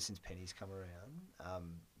 ever since Penny's come around,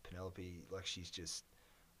 Penelope, like she's just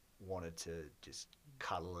wanted to just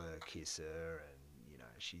cuddle her, kiss her, and you know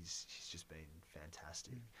she's just been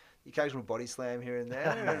fantastic. The occasional body slam here and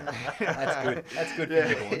there. That's good. That's good for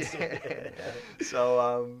Yeah, newborns. yeah.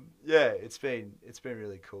 So yeah, it's been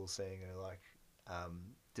really cool seeing her like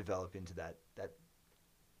develop into that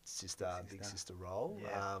big sister role.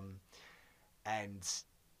 Yeah. And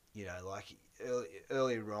you know, like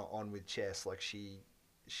earlier on with Chess, like she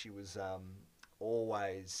was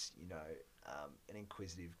always, you know, an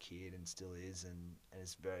inquisitive kid, and still is, and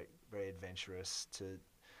is very, very adventurous to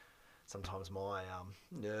sometimes my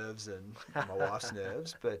nerves and my wife's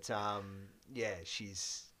nerves. But yeah,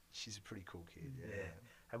 she's a pretty cool kid. Yeah.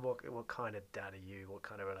 And what kind of dad are you? What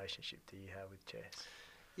kind of relationship do you have with Jess?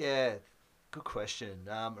 Yeah, good question.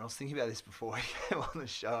 And I was thinking about this before I came on the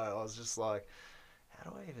show. I was just like, how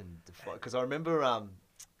do I even define? Because I remember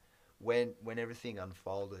when everything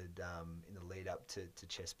unfolded in the lead up to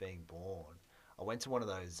Chess being born, I went to one of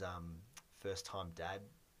those first time dad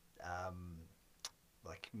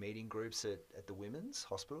like meeting groups at the women's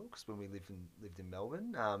hospital, because when we lived in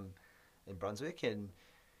Melbourne, in Brunswick, and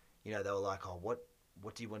you know they were like, oh, what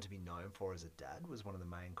do you want to be known for as a dad, was one of the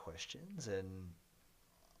main questions, and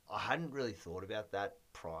I hadn't really thought about that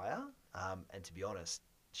prior, and to be honest,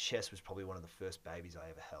 Chess was probably one of the first babies I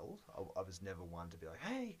ever held. I was never one to be like,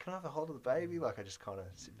 hey, can I have a hold of the baby? Like I just kind of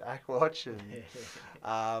sit back, watch,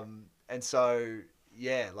 and so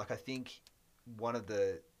yeah, like I think one of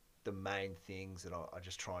the main things that I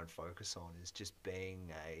just try and focus on is just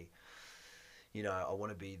being you know, I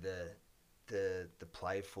want to be the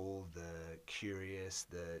playful, the curious,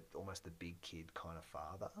 almost the big kid kind of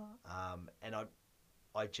father. And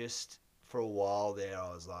I just, for a while there,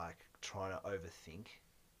 I was like trying to overthink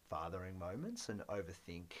fathering moments and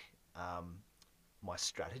overthink my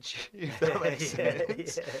strategy, if that makes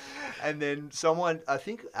sense. Yeah. And then someone, I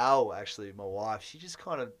think Al, actually, my wife, she just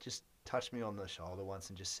kind of just touched me on the shoulder once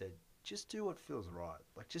and just said, just do what feels right.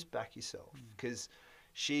 Like, just back yourself. Because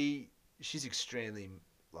she's extremely,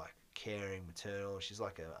 like, caring, maternal. She's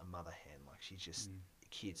like a mother hen. Like, she just,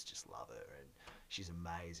 kids just love her, and she's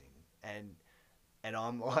amazing. And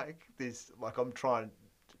I'm like this, like, I'm trying,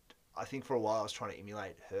 I think for a while I was trying to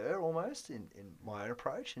emulate her almost in my own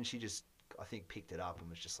approach, and she just, I think, picked it up and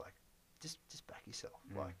was just like, just back yourself.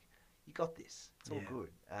 Like, you got this. It's all good.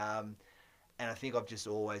 And I think I've just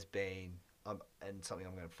always been, and something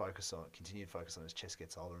I'm going to continue to focus on as Chess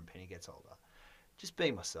gets older and Penny gets older, just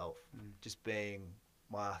being myself, just being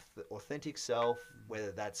my authentic self,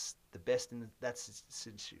 whether that's the best in if that's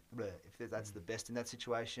the best in that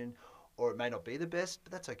situation, or it may not be the best,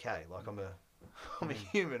 but that's okay. Like I'm a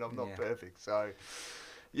human. I'm not perfect. So,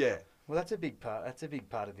 yeah. Well, that's a big part. That's a big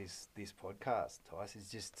part of this podcast, Tyson,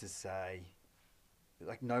 is just to say,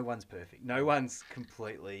 like, no one's perfect. No one's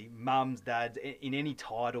completely mums, dads, in any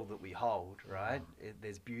title that we hold, right?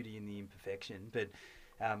 There's beauty in the imperfection, but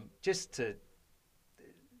just to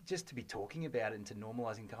be talking about it and to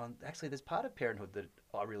normalising, going, actually, there's part of parenthood that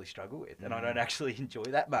I really struggle with, and I don't actually enjoy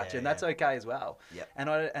that much, and that's okay as well. Yep. And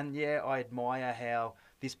I admire how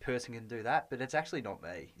this person can do that, but it's actually not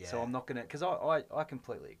me. Yeah. So I'm not gonna, because I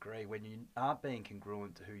completely agree. When you aren't being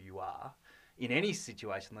congruent to who you are in any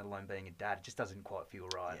situation, let alone being a dad, it just doesn't quite feel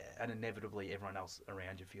right. Yeah. And inevitably, everyone else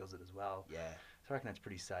around you feels it as well. Yeah. So I reckon that's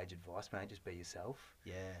pretty sage advice, mate. Just be yourself.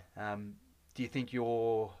 Yeah. Do you think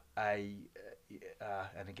you're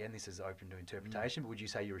and again, this is open to interpretation, but would you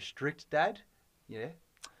say you're a strict dad? Yeah.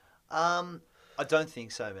 I don't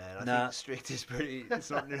think so, man. I think strict is it's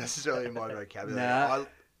not necessarily in my vocabulary. Nah.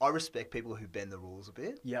 I respect people who bend the rules a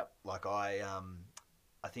bit. Yep. Like I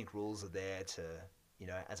think rules are there to, you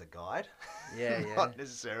know, as a guide. Yeah, yeah. Not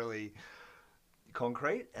necessarily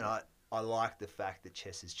concrete, and I like the fact that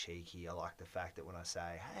Chess is cheeky. I like the fact that when I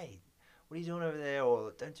say, hey, what are you doing over there?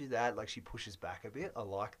 Or don't do that. Like, she pushes back a bit. I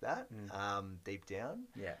like that deep down.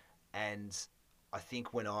 Yeah. And I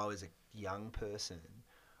think when I was a young person,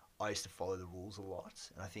 I used to follow the rules a lot.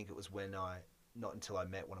 And I think it was not until I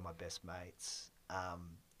met one of my best mates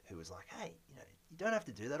who was like, hey, you don't have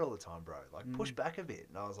to do that all the time, bro. Like, push back a bit.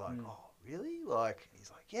 And I was like, oh, really? Like,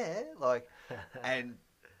 he's like, yeah. Like, and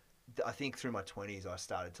I think through my 20s, I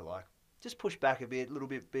started to like, just push back a bit,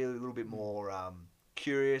 be a little bit more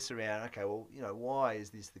curious around, okay, well, why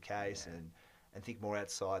is this the case? Yeah. And think more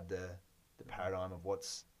outside the paradigm of what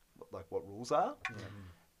rules are.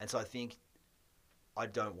 And so I think I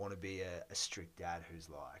don't want to be a strict dad who's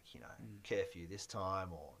like, curfew this time,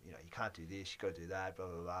 or, you can't do this, you got to do that, blah,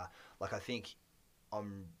 blah, blah. Like, I think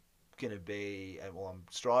I'm going to be, well, I'm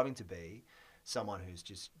striving to be someone who's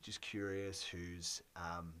just curious, who's,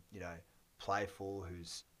 playful,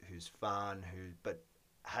 who's fun, but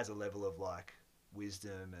has a level of like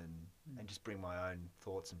wisdom and just bring my own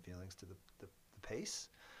thoughts and feelings to the piece.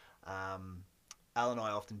 Al and I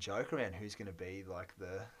often joke around who's going to be like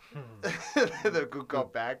the good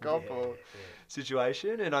cop, bad cop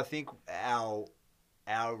situation, and I think our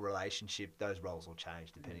relationship, those roles will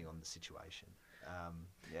change depending on the situation.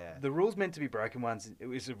 The rules meant to be broken ones, it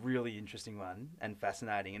was a really interesting one and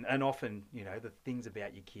fascinating. And often, the things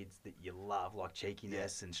about your kids that you love, like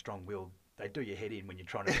cheekiness and strong-willed, they do your head in when you're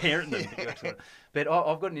trying to parent them. But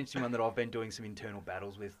I've got an interesting one that I've been doing some internal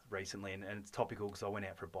battles with recently, and it's topical because I went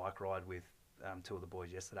out for a bike ride with two of the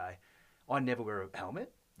boys yesterday. I never wear a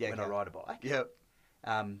helmet when I ride a bike. Yep.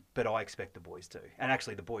 But I expect the boys to. And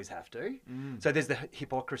actually, the boys have to. So there's the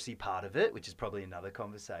hypocrisy part of it, which is probably another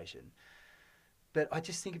conversation. But I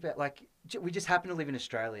just think about, like, we just happen to live in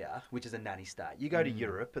Australia, which is a nanny state. You go to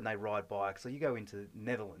Europe and they ride bikes. So you go into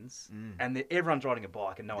Netherlands and everyone's riding a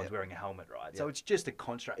bike and no one's wearing a helmet, right? So it's just a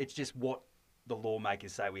construct. It's just what the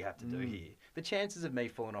lawmakers say we have to do here. The chances of me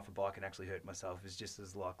falling off a bike and actually hurt myself is just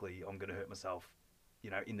as likely I'm going to hurt myself,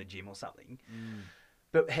 in the gym or something.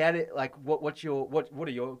 But what are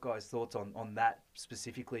your guys' thoughts on that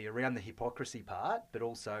specifically around the hypocrisy part, but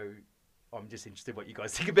also I'm just interested what you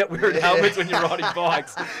guys think about wearing helmets when you're riding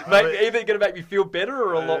bikes. Either going to make me feel better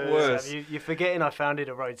or a lot worse. You're forgetting I founded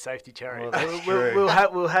a road safety charity. Well, that's true.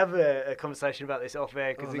 We'll have a conversation about this off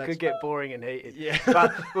air because it could get boring and heated. Yeah.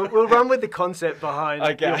 But we'll run with the concept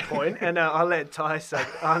behind your point, and I'll let Tyson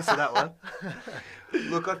answer that one.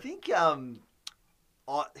 Look, I think I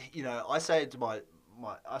say to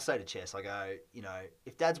I say to Chess, I go,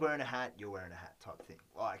 if Dad's wearing a hat, you're wearing a hat type thing.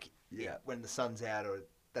 Like, when the sun's out, or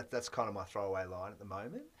that's kind of my throwaway line at the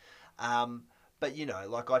moment. But,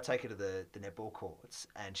 like I take her to the netball courts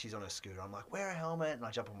and she's on her scooter. I'm like, wear a helmet. And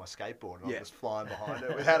I jump on my skateboard and I'm just flying behind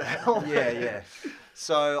her without a helmet.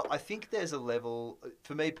 So I think there's a level,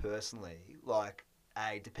 for me personally, like,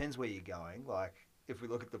 depends where you're going. Like, if we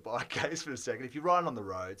look at the bike case for a second, if you're riding on the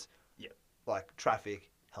roads, like traffic,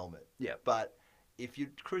 helmet. But if you're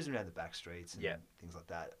cruising around the back streets and things like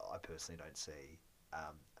that, I personally don't see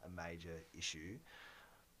a major issue.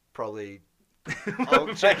 Probably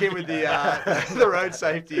I'll check in with the road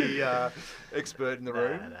safety expert in the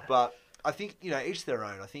room. No. But I think, each their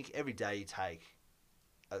own. I think every day you take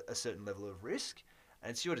a certain level of risk,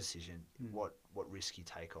 and it's your decision what risk you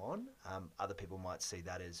take on. Other people might see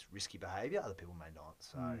that as risky behaviour. Other people may not.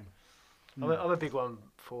 So I'm a big one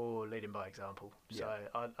for leading by example. So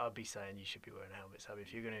I'd be saying you should be wearing a helmet. So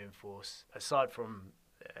if you're going to enforce, aside from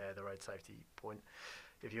the road safety point,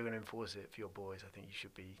 if you're going to enforce it for your boys, I think you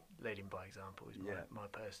should be leading by example. Is my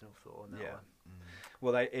personal thought on that one.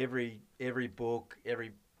 Well, every book,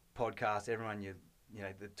 every podcast, everyone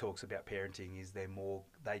that talks about parenting is they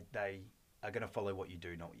are going to follow what you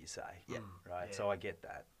do, not what you say. Right. Yeah. So I get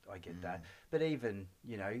that. that. But even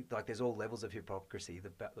like there's all levels of hypocrisy.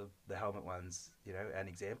 The helmet one's an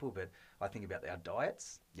example, but I think about our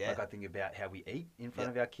diets. Like I think about how we eat in front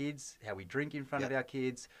of our kids, how we drink in front of our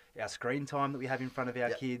kids, our screen time that we have in front of our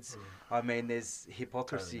kids. I mean, there's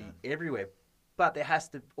hypocrisy everywhere. But there has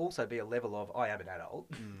to also be a level of I am an adult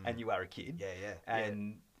and you are a kid.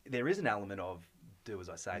 And there is an element of do as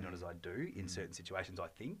I say, not as I do in certain situations, I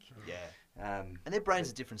think. And their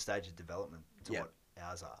brains are different stages of development to what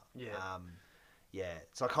ours are.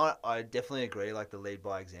 So I definitely agree, like the lead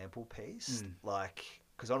by example piece. Like,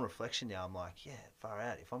 because on reflection now, I'm like, far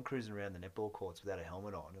out. If I'm cruising around the netball courts without a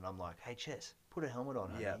helmet on and I'm like, hey, Chess, put a helmet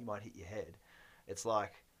on, honey, you might hit your head. It's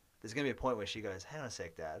like, there's going to be a point where she goes, hang on a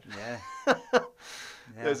sec, Dad.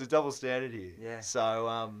 There's a double standard here.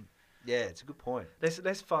 So, it's a good point. Let's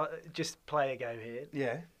just play a game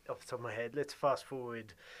here. Off the top of my head, let's fast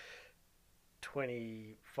forward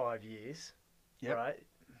 25 years, Yep. right?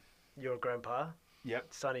 You're a grandpa.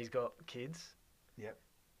 Yep. Sonny's got kids. Yep.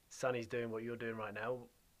 Sonny's doing what you're doing right now.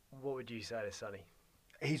 What would you say to Sonny?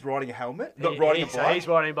 He's riding a helmet, not riding a So bike. he's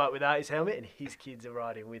riding a bike without his helmet, and his kids are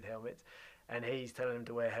riding with helmets. And he's telling them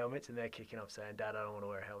to wear helmets, and they're kicking off saying, "Dad, I don't want to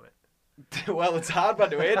wear a helmet." Well, it's a hard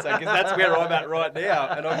one to answer because that's where I'm at right now,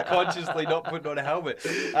 and I'm consciously not putting on a helmet.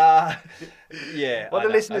 Yeah. What I the know.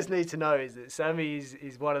 listeners need to know is that Sammy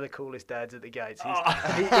is one of the coolest dads at the gates. He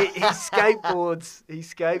skateboards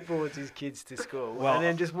his kids to school, Well, and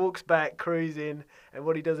then just walks back cruising. And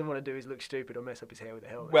what he doesn't want to do is look stupid or mess up his hair with a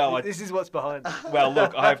helmet. Well, This is what's behind it. Well,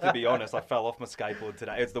 look, I have to be honest. I fell off my skateboard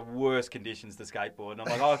today. It's the worst conditions to skateboard. And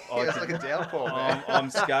I'm like, It's like a downpour, man.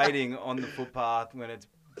 I'm skating on the footpath when it's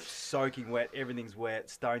soaking wet, everything's wet,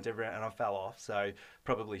 stones everywhere, and I fell off. So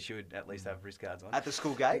probably should at least have wrist guards on. At the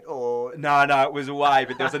school gate, or No, it was away,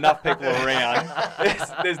 but there was enough people around.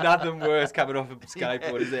 There's nothing worse coming off a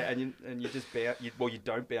skateboard, is there? And you just bounce. You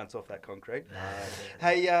don't bounce off that concrete.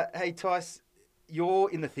 Hey, Tice, you're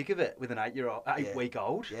in the thick of it with an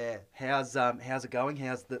 8-week-old. Yeah. How's it going?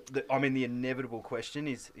 How's the inevitable question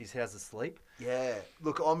is how's the sleep? Yeah.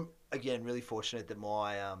 Look, I'm again really fortunate that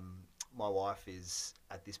my my wife is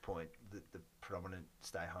at this point the predominant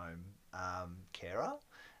stay-home carer,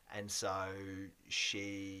 and so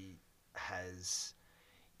she has,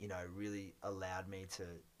 really allowed me to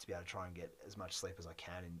be able to try and get as much sleep as I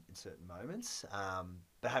can in certain moments.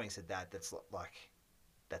 But having said that, that's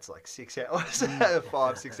like 6 hours,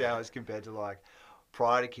 5-6 hours compared to like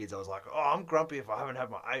prior to kids. I was like, oh, I'm grumpy if I haven't had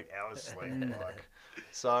my 8 hours sleep.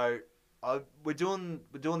 So we're doing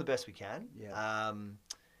the best we can. Yeah.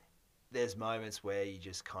 There's moments where you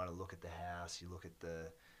just kind of look at the house, you look at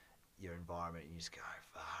your environment, and you just go,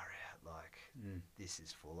 far out, like this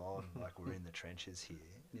is full on, like we're in the trenches here.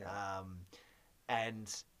 Yeah.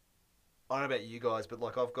 And I don't know about you guys, but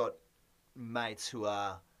like I've got mates who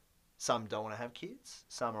some don't want to have kids,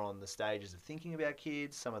 some are on the stages of thinking about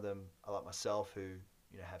kids, some of them are like myself who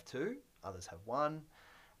have 2, others have 1,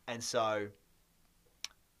 and so,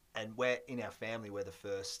 and we're in our family, we're the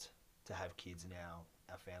first to have kids in our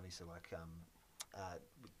family, so like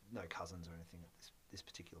no cousins or anything at this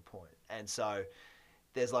particular point. And so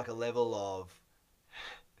there's like a level of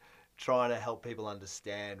trying to help people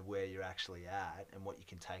understand where you're actually at and what you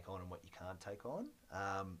can take on and what you can't take on.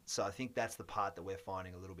 So I think that's the part that we're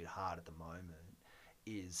finding a little bit hard at the moment,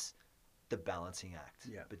 is the balancing act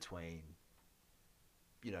between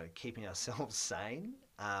keeping ourselves sane,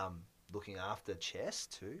 looking after Chess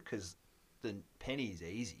too, because the Penny's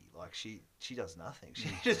easy. Like she does nothing. She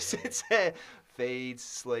just sits there, feeds,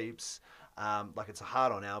 sleeps. Like it's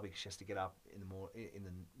hard on Al because she has to get up in the middle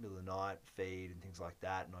of the night, feed and things like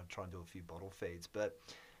that. And I try and do a few bottle feeds, but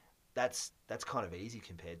that's kind of easy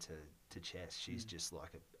compared to Chess. She's just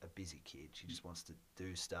like a busy kid. She just wants to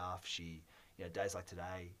do stuff. She, days like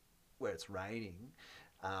today where it's raining,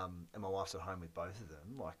 and my wife's at home with both of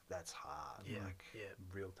them, like that's hard. Yeah, like,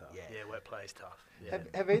 Real tough. yeah, wet play's tough. Yeah.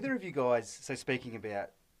 Have either of you guys, so speaking about,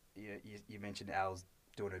 you mentioned Al's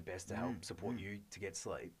doing her best to help support you to get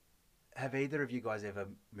sleep. Have either of you guys ever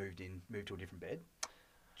moved to a different bed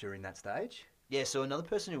during that stage? Yeah, so another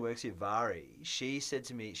person who works here, Vari, she said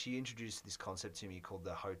to me, she introduced this concept to me called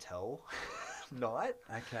the hotel night.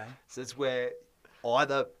 Okay. So it's where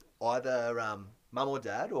either mum or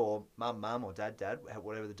dad, or mum or dad,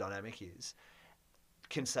 whatever the dynamic is,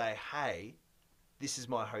 can say, hey, this is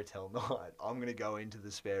my hotel night. I'm going to go into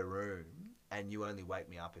the spare room and you only wake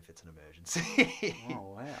me up if it's an emergency.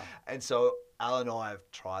 Oh, wow. And so Al and I have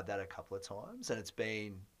tried that a couple of times and it's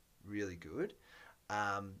been really good.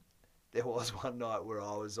 There was one night where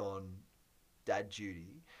I was on dad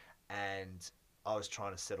duty and I was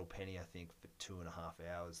trying to settle Penny, I think, for 2.5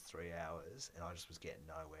 hours, 3 hours, and I just was getting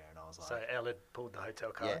nowhere. And I was like, So Elle had pulled the hotel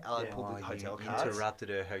card. yeah, Al had pulled the hotel card. Interrupted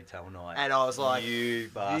her hotel night. And I was like, you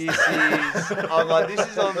bastard. this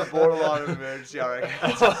is on the borderline of emergency, I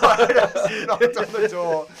reckon. So I just knocked on the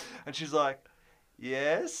door, and she's like,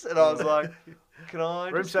 yes. And I was like, can I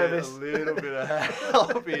Room just service. get a little bit of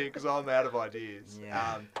help here, because I'm out of ideas.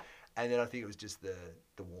 Yeah. And then I think it was just the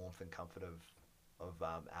warmth and comfort of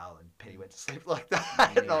Al, and Penny went to sleep like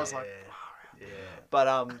that. And I was like, yeah. but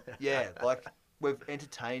like we've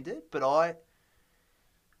entertained it, but I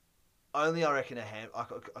reckon I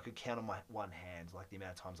could count on my one hand, like the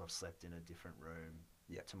amount of times I've slept in a different room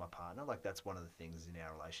to my partner. Like that's one of the things in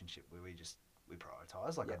our relationship where we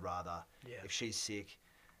prioritize. Like I'd rather if she's sick,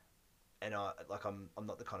 and I'm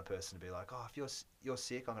not the kind of person to be like, oh, if you're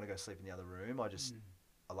sick, I'm gonna go sleep in the other room.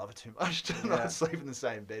 I love her too much to not sleep in the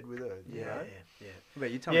same bed with her. You know?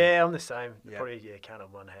 But you tell me. Yeah, I'm the same. Yeah. Probably count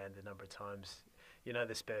on one hand the number of times. You know,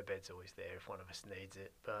 the spare bed's always there if one of us needs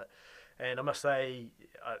it. And I must say,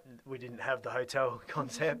 we didn't have the hotel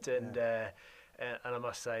concept, and I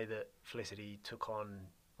must say that Felicity took on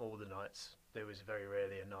all the nights. There was very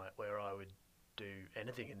rarely a night where I would do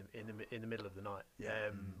anything in the middle of the night.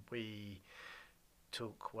 We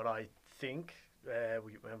took what I think.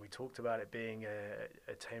 When we talked about it being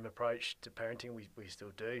a team approach to parenting, we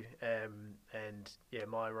still do. And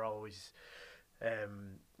my role is,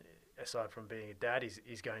 aside from being a dad,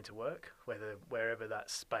 is going to work, wherever that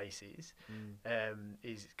space is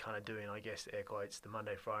kind of doing, I guess, air quotes, the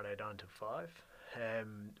Monday, Friday, 9 to 5,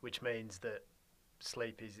 which means that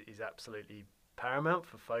sleep is absolutely paramount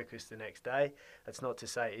for focus the next day. That's not to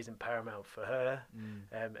say it isn't paramount for her,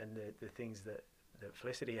 and the things that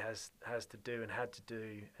Felicity has to do and had to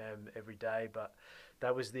do every day, but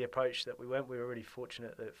that was the approach that we went. We were really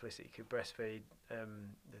fortunate that Felicity could breastfeed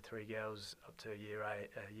the 3 girls up to a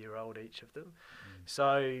year old each of them.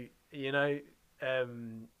 So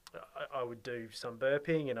I would do some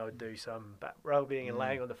burping and I would do some back rubbing and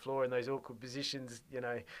laying on the floor in those awkward positions,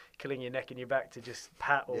 killing your neck and your back to just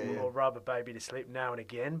pat or rub a baby to sleep now and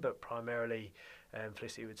again, but primarily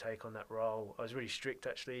Felicity would take on that role. I was really strict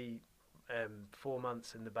actually. 4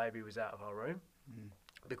 months and the baby was out of our room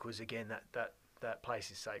because again that place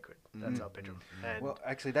is sacred. That's our bedroom. And well,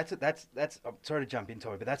 actually, that's. I'm sorry to jump into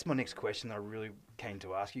it, but that's my next question that I really came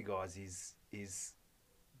to ask you guys is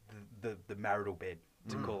the marital bed,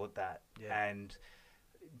 to call it that, and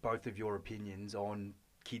both of your opinions on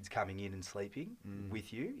kids coming in and sleeping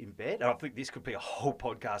with you in bed. And I think this could be a whole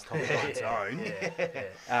podcast topic on its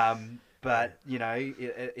own. But in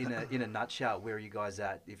a nutshell, where are you guys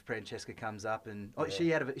at? If Francesca comes up and is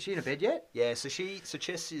she in a bed yet? Yeah, so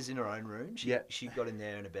Chess is in her own room. She got in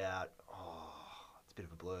there in about it's a bit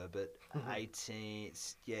of a blur, but 18,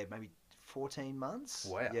 maybe 14 months.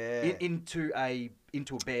 Wow. Yeah. Into a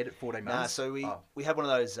bed at 14 months. Nah, so we have one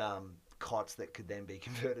of those cots that could then be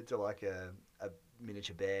converted to like a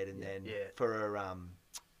miniature bed, and then for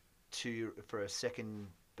her second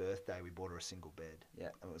birthday we bought her a single bed, and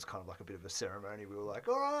it was kind of like a bit of a ceremony. We were like,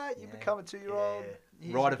 all right, you become a 2-year-old,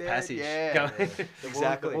 rite of passage.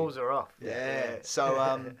 Exactly. The walls are off.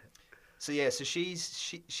 So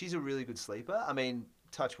she's a really good sleeper. I mean,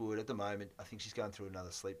 touch wood, at the moment I think she's going through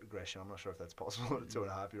another sleep regression. I'm not sure if that's possible at a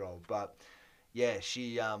 2.5-year-old, but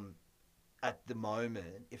she at the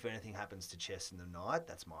moment, if anything happens to Chess in the night,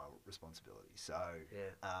 that's my responsibility. So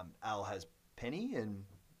Al has Penny, and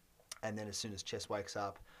then as soon as Chess wakes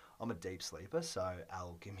up, I'm a deep sleeper, so Al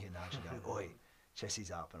will give me a nudge and go, oi,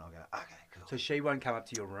 Chessie's up, and I'll go, okay, cool. So she won't come up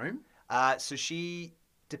to your room? So she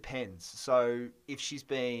depends. So if she's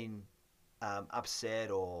been upset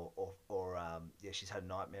or she's had a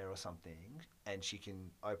nightmare or something, and she can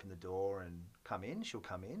open the door and come in, she'll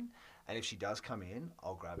come in. And if she does come in,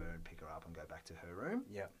 I'll grab her and pick her up and go back to her room.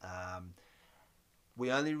 Yeah.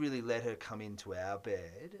 We only really let her come into our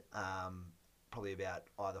bed probably about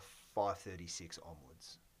either 5:36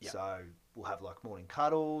 onwards. Yep. So we'll have like morning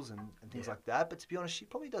cuddles and things like that. But to be honest, she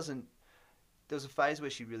probably doesn't. There was a phase where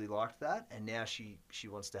she really liked that, and now she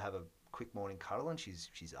wants to have a quick morning cuddle, and she's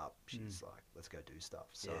up. She's like, let's go do stuff.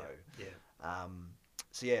 So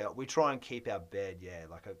we try and keep our bed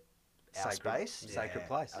like our space, sacred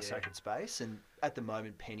place, our sacred space. And at the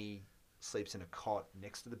moment, Penny sleeps in a cot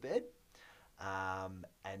next to the bed,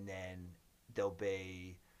 and then there'll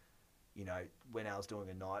be, when Al's doing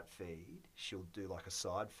a night feed, she'll do like a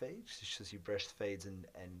side feed. So she breastfeeds, and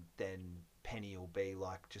then Penny will be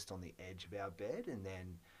like just on the edge of our bed, and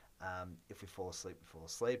then if we fall asleep, we fall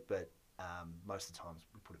asleep. But most of the times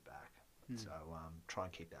we put it back. So try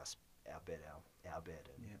and keep our bed our bed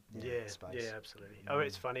and space. Yeah, absolutely. Oh,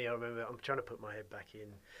 it's funny. I remember I'm trying to put my head back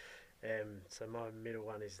in. So my middle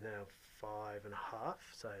one is now 5.5.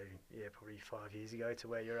 So probably 5 years ago to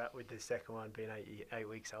where you're at with the second one being 8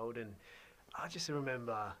 weeks old. And I just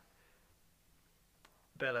remember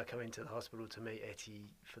Bella coming to the hospital to meet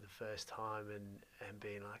Etty for the first time and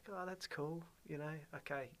being like, oh, that's cool.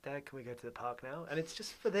 Okay, Dad, can we go to the park now? And it's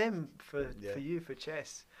just for them, for you, for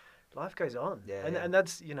Chess. Life goes on. And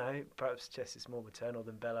that's, perhaps Chess is more maternal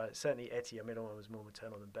than Bella. Certainly Etty, our middle one, was more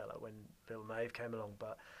maternal than Bella when little Maeve came along.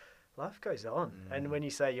 But life goes on. And when you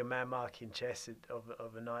say your man marking Chess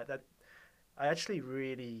of a night, that I actually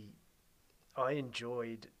I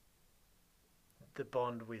enjoyed the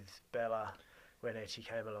bond with Bella when Etty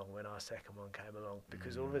came along, when our second one came along,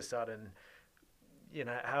 because all of a sudden,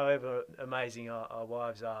 however amazing our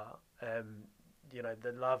wives are, you know,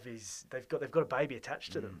 the love is they've got a baby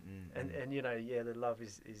attached to them, and you know, yeah, the love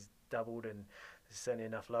is doubled, and there's certainly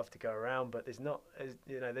enough love to go around, but there's not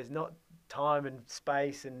time and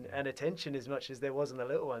space and attention as much as there was in the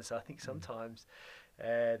little one. So I think sometimes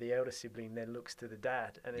the elder sibling then looks to the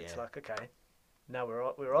dad, and it's like, okay, now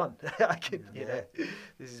we're on. I can, you know,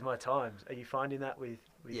 this is my time. Are you finding that with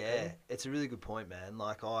Penny? It's a really good point, man.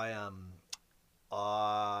 Like I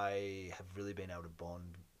have really been able to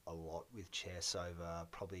bond a lot with chess over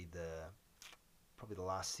probably the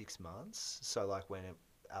last 6 months. So like when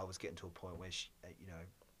I was getting to a point where she, you know,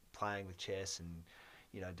 playing with chess and,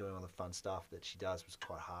 you know, doing all the fun stuff that she does was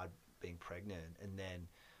quite hard being pregnant. And then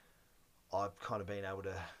I've kind of been able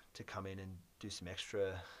to come in and do some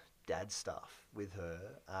extra dad stuff with her.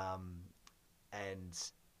 And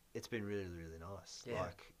it's been really, really nice. Yeah.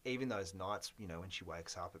 Like even those nights, you know, when she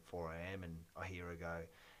wakes up at 4 a.m. and I hear her go,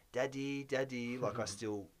 "Daddy, Daddy," like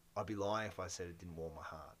I'd be lying if I said it didn't warm my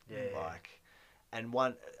heart. Yeah. Like, and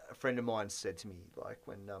a friend of mine said to me, like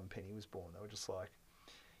when Penny was born, they were just like,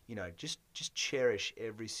 you know, just cherish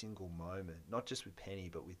every single moment, not just with Penny,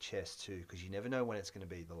 but with chess too, because you never know when it's going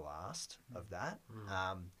to be the last of that.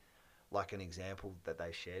 Like an example that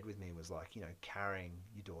they shared with me was like, you know, carrying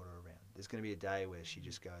your daughter around. There's going to be a day where she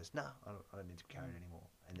just goes, "No, I don't need to be carried anymore,"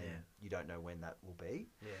 and then you don't know when that will be.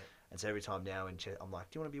 Yeah. And so every time now I'm like,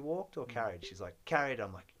 "Do you want to be walked or carried?" She's like, "Carried."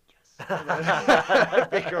 I'm like, "Yes."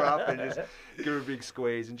 Pick her up and just give her a big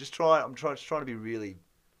squeeze and just try. I'm trying to be really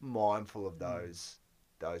mindful of those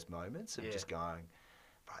moments of just going,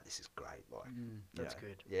 right, this is great. Like, that's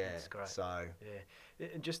good. Yeah, that's great. So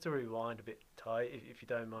and just to rewind a bit, Ty, if you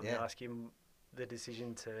don't mind me asking, the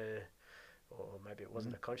decision to, or maybe it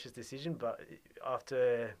wasn't a conscious decision, but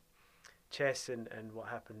after chess and what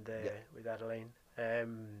happened there with Adeline,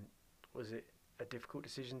 was it a difficult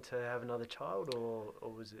decision to have another child, or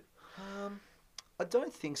was it? I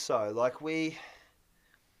don't think so. Like I'm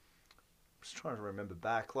just trying to remember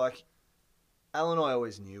back. Like Al and I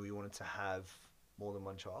always knew we wanted to have more than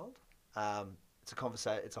one child. It's a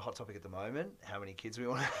conversation. It's a hot topic at the moment. How many kids we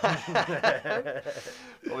want to have?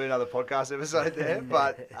 Probably another podcast episode there.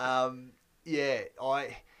 But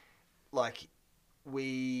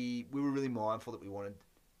we were really mindful that we wanted,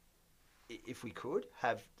 if we could,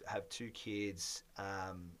 have 2 kids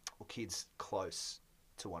or kids close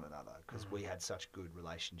to one another, because we had such good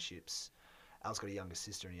relationships. Al's got a younger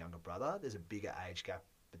sister and a younger brother. There's a bigger age gap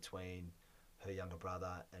between her younger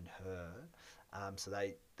brother and her, so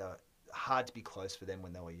they're hard to be close for them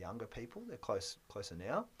when they were younger people. They're closer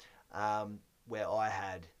now. Where I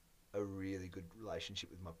had a really good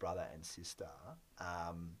relationship with my brother and sister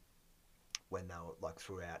when they were like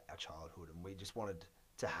throughout our childhood, and we just wanted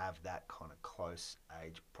to have that kind of close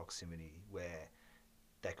age proximity where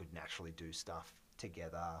they could naturally do stuff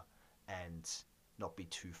together and not be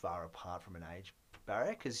too far apart from an age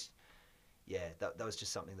barrier, because that was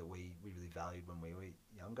just something that we really valued when we were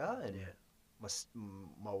younger. And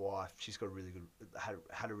my wife, she's got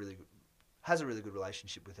has a really good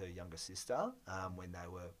relationship with her younger sister when they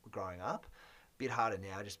were growing up. Bit harder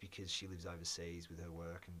now just because she lives overseas with her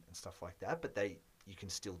work and stuff like that, but you can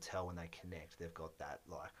still tell when they connect, they've got that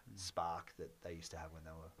like spark that they used to have when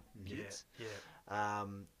they were kids.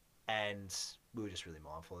 And we were just really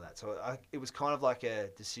mindful of that. So it was kind of like a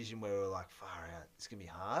decision where we were like, far out, it's going to be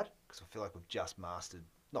hard, because I feel like we've just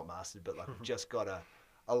not mastered, but like we've just got a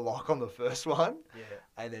lock on the first one. Yeah.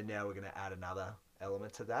 And then now we're going to add another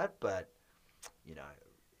element to that. But, you know,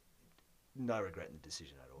 no regret in the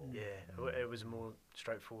decision at all. Yeah, it was a more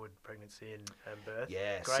straightforward pregnancy and birth.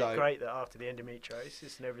 Yeah. Great that after the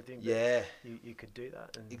endometriosis and everything, you could do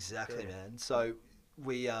that. And exactly, man. So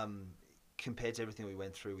we... compared to everything we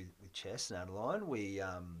went through with chess and Adeline,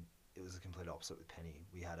 it was the complete opposite with Penny.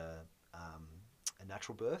 We had a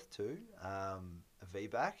natural birth too, a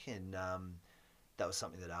VBAC, and that was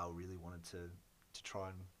something that Al really wanted to try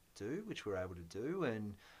and do, which we were able to do,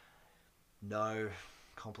 and no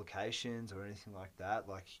complications or anything like that.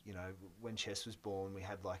 Like, you know, when Chess was born, we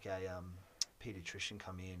had like a pediatrician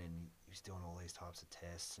come in, and he was doing all these types of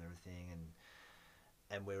tests and everything,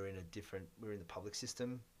 and we're in the public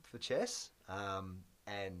system for Chess,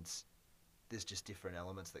 and there's just different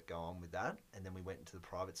elements that go on with that. And then we went into the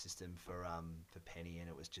private system for Penny, and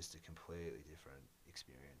it was just a completely different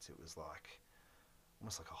experience. It was like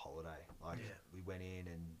almost like a holiday. Like we went in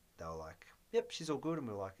and they were like, "Yep, she's all good," and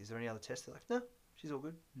we were like, "Is there any other tests?" They're like, "No, she's all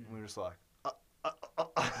good." And we were just like,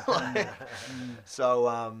 So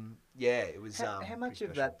it was. How much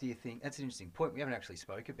of that do you think? That's an interesting point. We haven't actually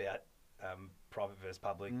spoke about private versus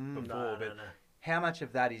public before, but how much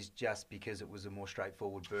of that is just because it was a more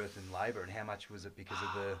straightforward birth and labour, and how much was it because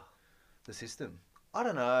of the system? I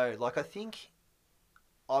don't know. Like, I think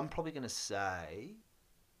I'm probably going to say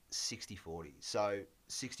 60-40. So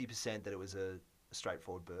 60% that it was a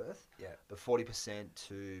straightforward birth, Yeah. but 40%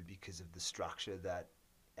 too because of the structure that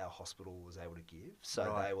our hospital was able to give. So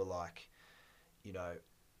Right. they were like, you know,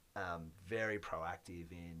 very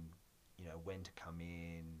proactive in, you know, when to come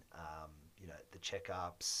in, you know, the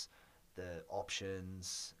checkups, the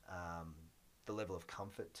options, the level of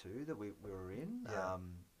comfort too that we were in. Yeah.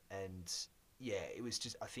 And yeah, it was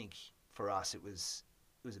just, I think for us, it was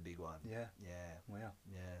a big one. Yeah. Yeah. Wow.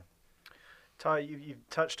 Yeah. Ty, you've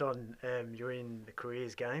touched on you're in the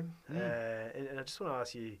careers game, and I just want to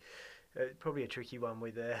ask you, probably a tricky one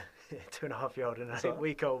with a 2.5-year-old and an That's all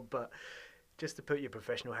 8-week-old, but just to put your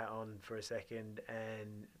professional hat on for a second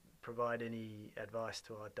and provide any advice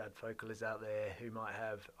to our Dadfocalers out there who might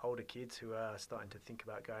have older kids who are starting to think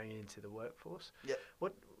about going into the workforce. Yep.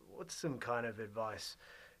 What's some kind of advice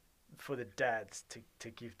for the dads to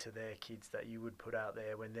give to their kids that you would put out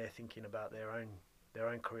there when they're thinking about their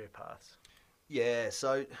own career paths? Yeah,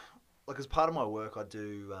 so like as part of my work, I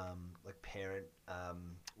do like parent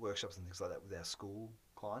workshops and things like that with our school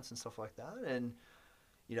clients and stuff like that. And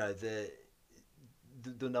you know,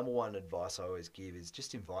 the number one advice I always give is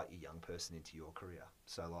just invite your young person into your career.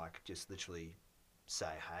 So like just literally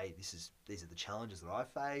say, hey, these are the challenges that I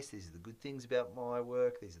face. These are the good things about my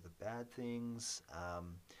work. These are the bad things.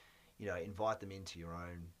 You know, invite them into your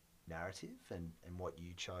own narrative and what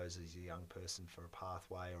you chose as a young person for a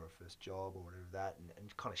pathway or a first job or whatever that,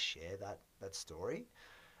 and kind of share that story.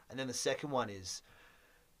 And then the second one is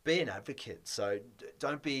be an advocate. So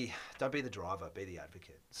don't be the driver, be the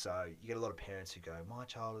advocate. So you get a lot of parents who go, my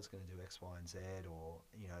child is going to do X, Y, and Z, or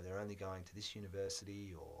you know they're only going to this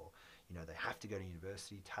university, or you know they have to go to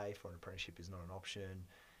university. TAFE or an apprenticeship is not an option.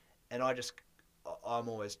 And I'm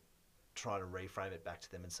always trying to reframe it back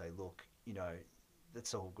to them and say, look, you know,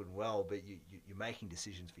 that's all good and well, but you're making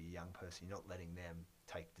decisions for your young person. You're not letting them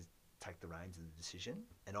take the reins of the decision.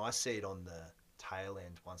 And I see it on the tail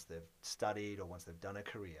end once they've studied or once they've done a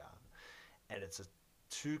career, and it's a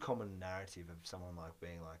too common narrative of someone like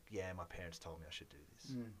being like, yeah, my parents told me I should do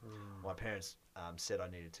this. My parents said I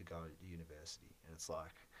needed to go to university, and it's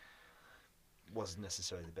like wasn't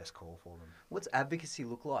necessarily the best call for them. What's advocacy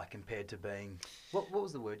look like compared to being... What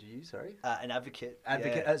was the word you used, sorry? An advocate.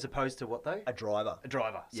 Advocate, yeah. as opposed to what, though? A driver. A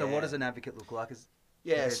driver. So Yeah. what does an advocate look like as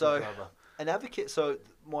Yeah, compared to so a driver? an advocate, so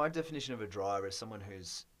my definition of a driver is someone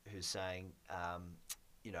who's saying,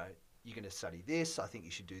 you know, you're going to study this, I think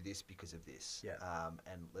you should do this because of this. Yeah.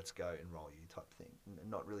 And let's go enroll you type thing. And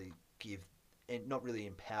not really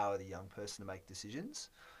empower the young person to make decisions.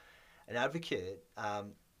 An advocate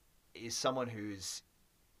is someone who's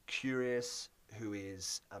curious, who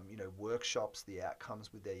is, you know, workshops the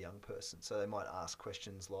outcomes with their young person. So they might ask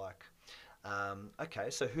questions like, okay,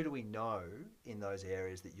 so who do we know in those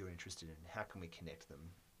areas that you're interested in? How can we connect them?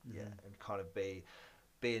 Mm-hmm. Yeah, and kind of be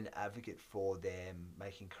an advocate for them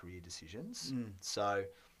making career decisions. So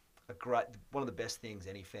one of the best things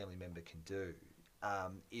any family member can do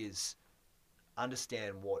is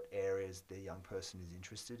understand what areas the young person is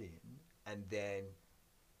interested in, and then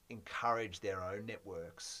encourage their own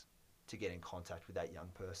networks to get in contact with that young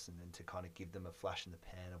person and to kind of give them a flash in the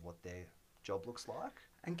pan of what their job looks like.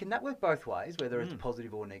 And can that work both ways, whether it's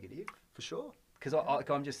positive or negative? For sure. Because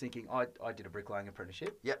I'm just thinking, I did a bricklaying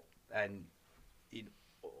apprenticeship. Yep. And in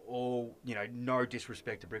all, you know, no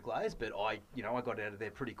disrespect to bricklayers, but I got out of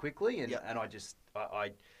there pretty quickly, and, Yep. and I just,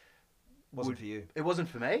 Wasn't for you. It wasn't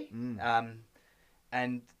for me.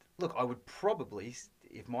 And look, I would probably,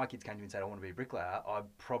 if my kids came to me and said, I want to be a bricklayer, I'm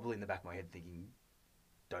probably in the back of my head thinking,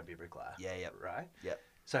 don't be a bricklayer. Yeah, yeah. Right? Yeah.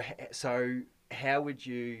 So how would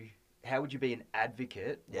you be an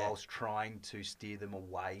advocate Yeah. whilst trying to steer them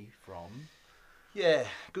away from... Yeah,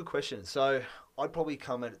 good question. So I'd probably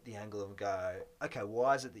come at the angle and go, okay,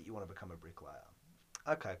 why is it that you want to become a bricklayer?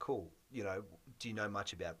 Okay, cool. You know, do you know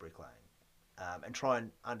much about bricklaying? And try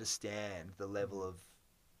and understand the level of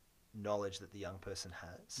knowledge that the young person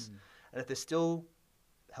has. And if they're still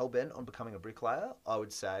hell-bent on becoming a bricklayer, I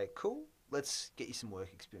would say, cool, let's get you some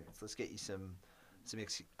work experience. Let's get you some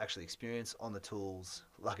actually experience on the tools,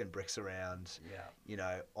 lugging bricks around, you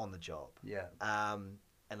know, on the job. Yeah.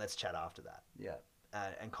 And let's chat after that. Yeah.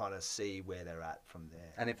 And kind of see where they're at from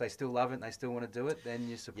there. And if they still love it and they still want to do it, then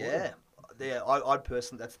you support Yeah. them. Yeah, I'd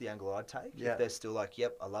personally, that's the angle I'd take. Yeah. If they're still like,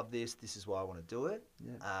 yep, I love this is why I want to do it.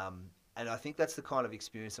 Yeah. And I think that's the kind of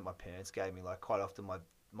experience that my parents gave me. Like, quite often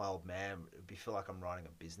my old man, it'd feel like I'm writing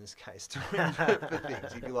a business case to him for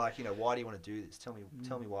things. He'd be like, you know, why do you want to do this? Tell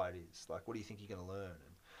me why it is. Like, what do you think you're going to learn?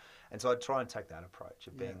 And so I'd try and take that approach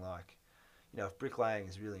of being like, you know, if bricklaying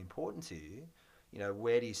is really important to you, you know,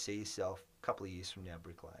 where do you see yourself a couple of years from now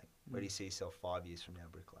bricklaying? Where do you see yourself 5 years from now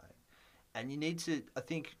bricklaying? And you need to, I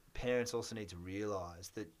think parents also need to realise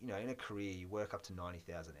that, you know, in a career you work up to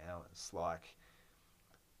 90,000 hours. Like,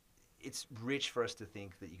 it's rich for us to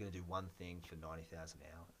think that you're going to do one thing for 90,000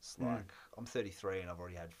 hours. Like, I'm 33 and I've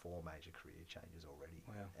already had 4 major career changes already.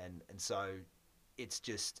 Wow. And so it's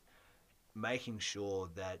just making sure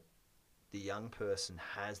that the young person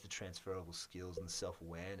has the transferable skills and the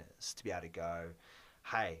self-awareness to be able to go,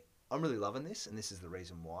 hey, I'm really loving this and this is the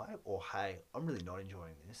reason why, or hey, I'm really not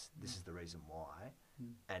enjoying this, this is the reason why,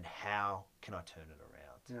 and how can I turn it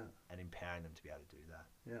around? And empowering them to be able to do that.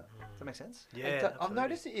 Yeah. Does that make sense? Yeah, I've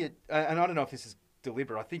noticed it, and I don't know if this is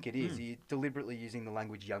deliberate. I think it is. You're deliberately using the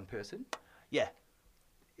language "young person." Yeah.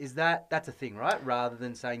 Is that's a thing, right? Rather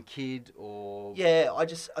than saying kid or Yeah, I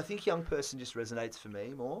think young person just resonates for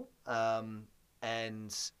me more. I'd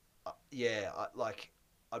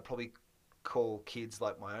probably call kids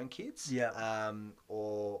like my own kids. Yeah.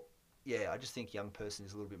 I just think young person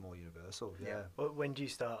is a little bit more universal. Yeah. When do you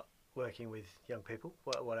start working with young people?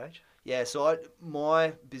 What age? Yeah, so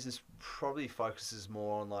my business probably focuses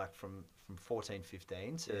more on like from 14,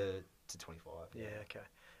 15 to 25. Yeah, okay.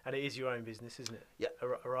 And it is your own business, isn't it? Yeah.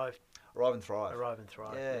 Arrive and Thrive. Arrive and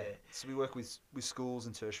Thrive. Yeah. Yeah. So we work with schools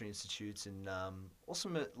and tertiary institutes and also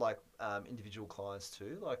individual clients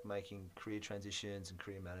too, like making career transitions and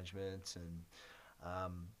career management and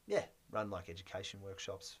run like education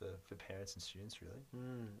workshops for parents and students really.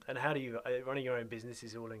 And how do you, running your own business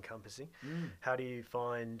is all encompassing. How do you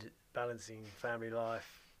find balancing family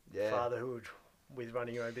life, fatherhood with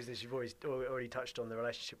running your own business? You've already touched on the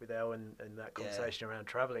relationship with Elle and that conversation around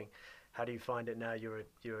travelling. How do you find it now you're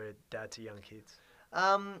a dad to young kids?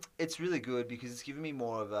 It's really good because it's given me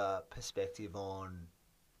more of a perspective on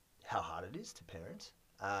how hard it is to parent.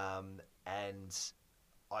 And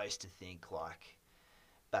I used to think like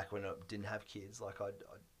back when I didn't have kids, like I'd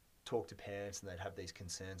talk to parents and they'd have these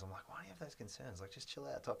concerns. I'm like, why do you have those concerns? Like, just chill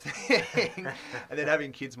out type thing. And then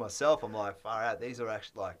having kids myself, I'm like, far out. These are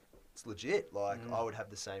actually like, it's legit. Like I would have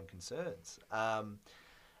the same concerns. And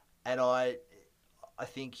I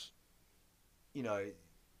think, you know,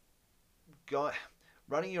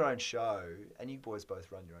 running your own show, and you boys both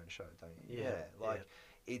run your own show, don't you?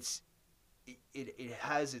 It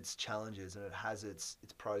has its challenges and it has its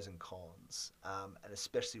pros and cons, and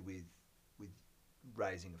especially with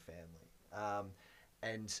raising a family.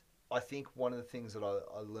 And I think one of the things that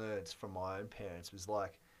I learned from my own parents was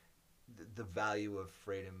like the value of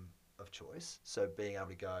freedom of choice. So being able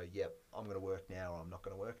to go, yep, I'm going to work now or I'm not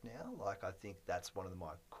going to work now. Like I think that's one of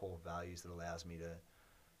my core values that allows me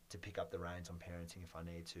to pick up the reins on parenting if I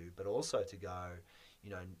need to, but also to go, you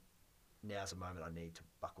know, now's a moment I need to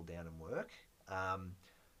buckle down and work.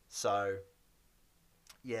 So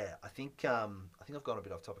yeah, I think I've gone a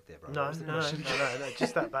bit off topic there, bro. No,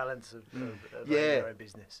 just that balance of running your own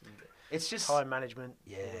business. And it's just time management.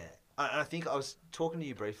 Yeah. I think I was talking to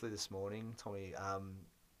you briefly this morning, Tommy,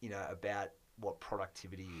 you know, about what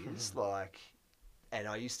productivity is like, and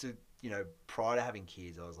I used to, you know, prior to having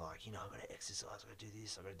kids, I was like, you know, I've got to exercise, I've got to do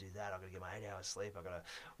this, I've got to do that, I've got to get my 8 hours sleep, I've got to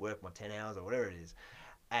work my 10 hours or whatever it is.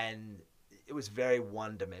 And it was very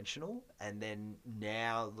one-dimensional. And then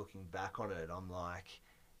now looking back on it, I'm like,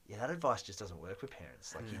 yeah, that advice just doesn't work for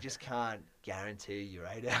parents. Like, you just can't guarantee your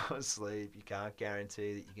 8 hours sleep. You can't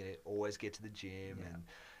guarantee that you're going to always get to the gym. And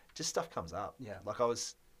just stuff comes up. Yeah. Like, I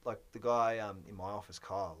was, like, the guy in my office,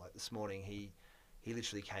 Kyle, like, this morning, he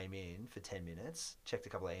literally came in for 10 minutes, checked a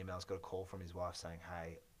couple of emails, got a call from his wife saying,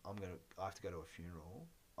 hey, I have to go to a funeral.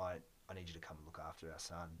 I need you to come and look after our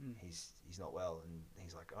son. He's not well. And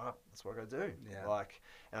he's like, oh, that's what I got to do. Yeah. Like,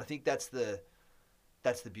 and I think that's the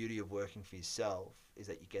beauty of working for yourself, is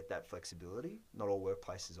that you get that flexibility. Not all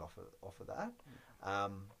workplaces offer that.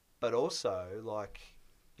 But also, like,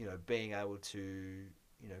 you know, being able to,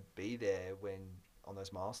 you know, be there when on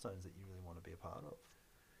those milestones that you really want to be a part of.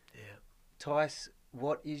 Yeah. Tice,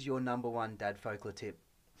 what is your number one Dadfocaler tip?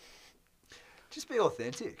 Just be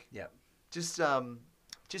authentic. Yeah. Just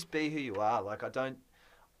be who you are. Like, I don't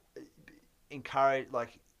encourage,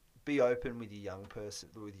 like, be open with your young person,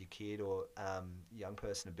 with your kid or young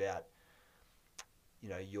person about, you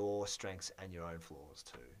know, your strengths and your own flaws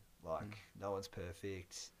too. Like, no one's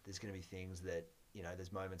perfect. There's going to be things that, you know,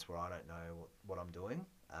 there's moments where I don't know what I'm doing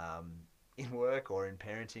in work or in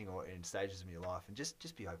parenting or in stages of your life, and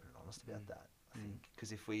just be open and honest about that. I think,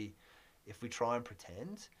 because if we try and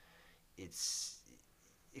pretend, it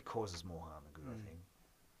causes more harm than good. I think.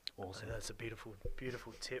 Awesome. That's a beautiful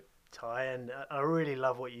tip, Ty, and I really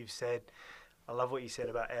love what you've said I love what you said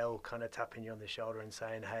about Elle kind of tapping you on the shoulder and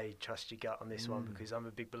saying, hey, trust your gut on this one, because I'm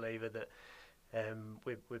a big believer that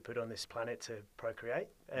we're put on this planet to procreate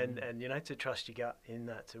and you know, to trust your gut in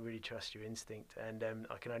that, to really trust your instinct. And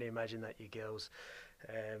I can only imagine that your girls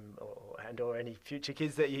or any future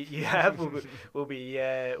kids that you have will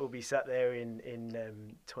be sat there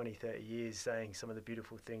in 20, 30 years saying some of the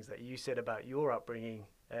beautiful things that you said about your upbringing.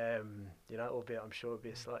 You know, albeit I'm sure it'll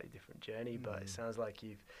be a slightly different journey, but it sounds like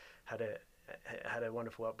you've had a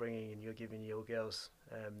wonderful upbringing, and you're giving your girls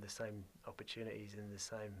the same opportunities and the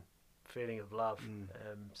same feeling of love.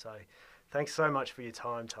 So thanks so much for your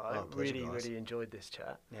time, Ty. Pleasure, really enjoyed this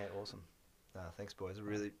chat. Yeah, awesome. Thanks, boys. A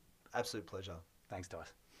really absolute pleasure. Thanks,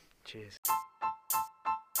 Tyson. Cheers.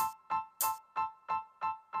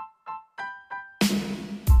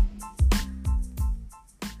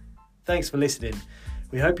 Thanks for listening.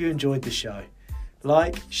 We hope you enjoyed the show.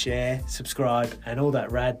 Like, share, subscribe, and all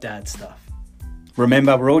that rad dad stuff.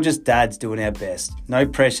 Remember, we're all just dads doing our best. No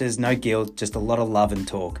pressures, no guilt, just a lot of love and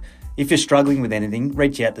talk. If you're struggling with anything,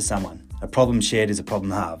 reach out to someone. A problem shared is a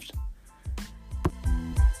problem halved.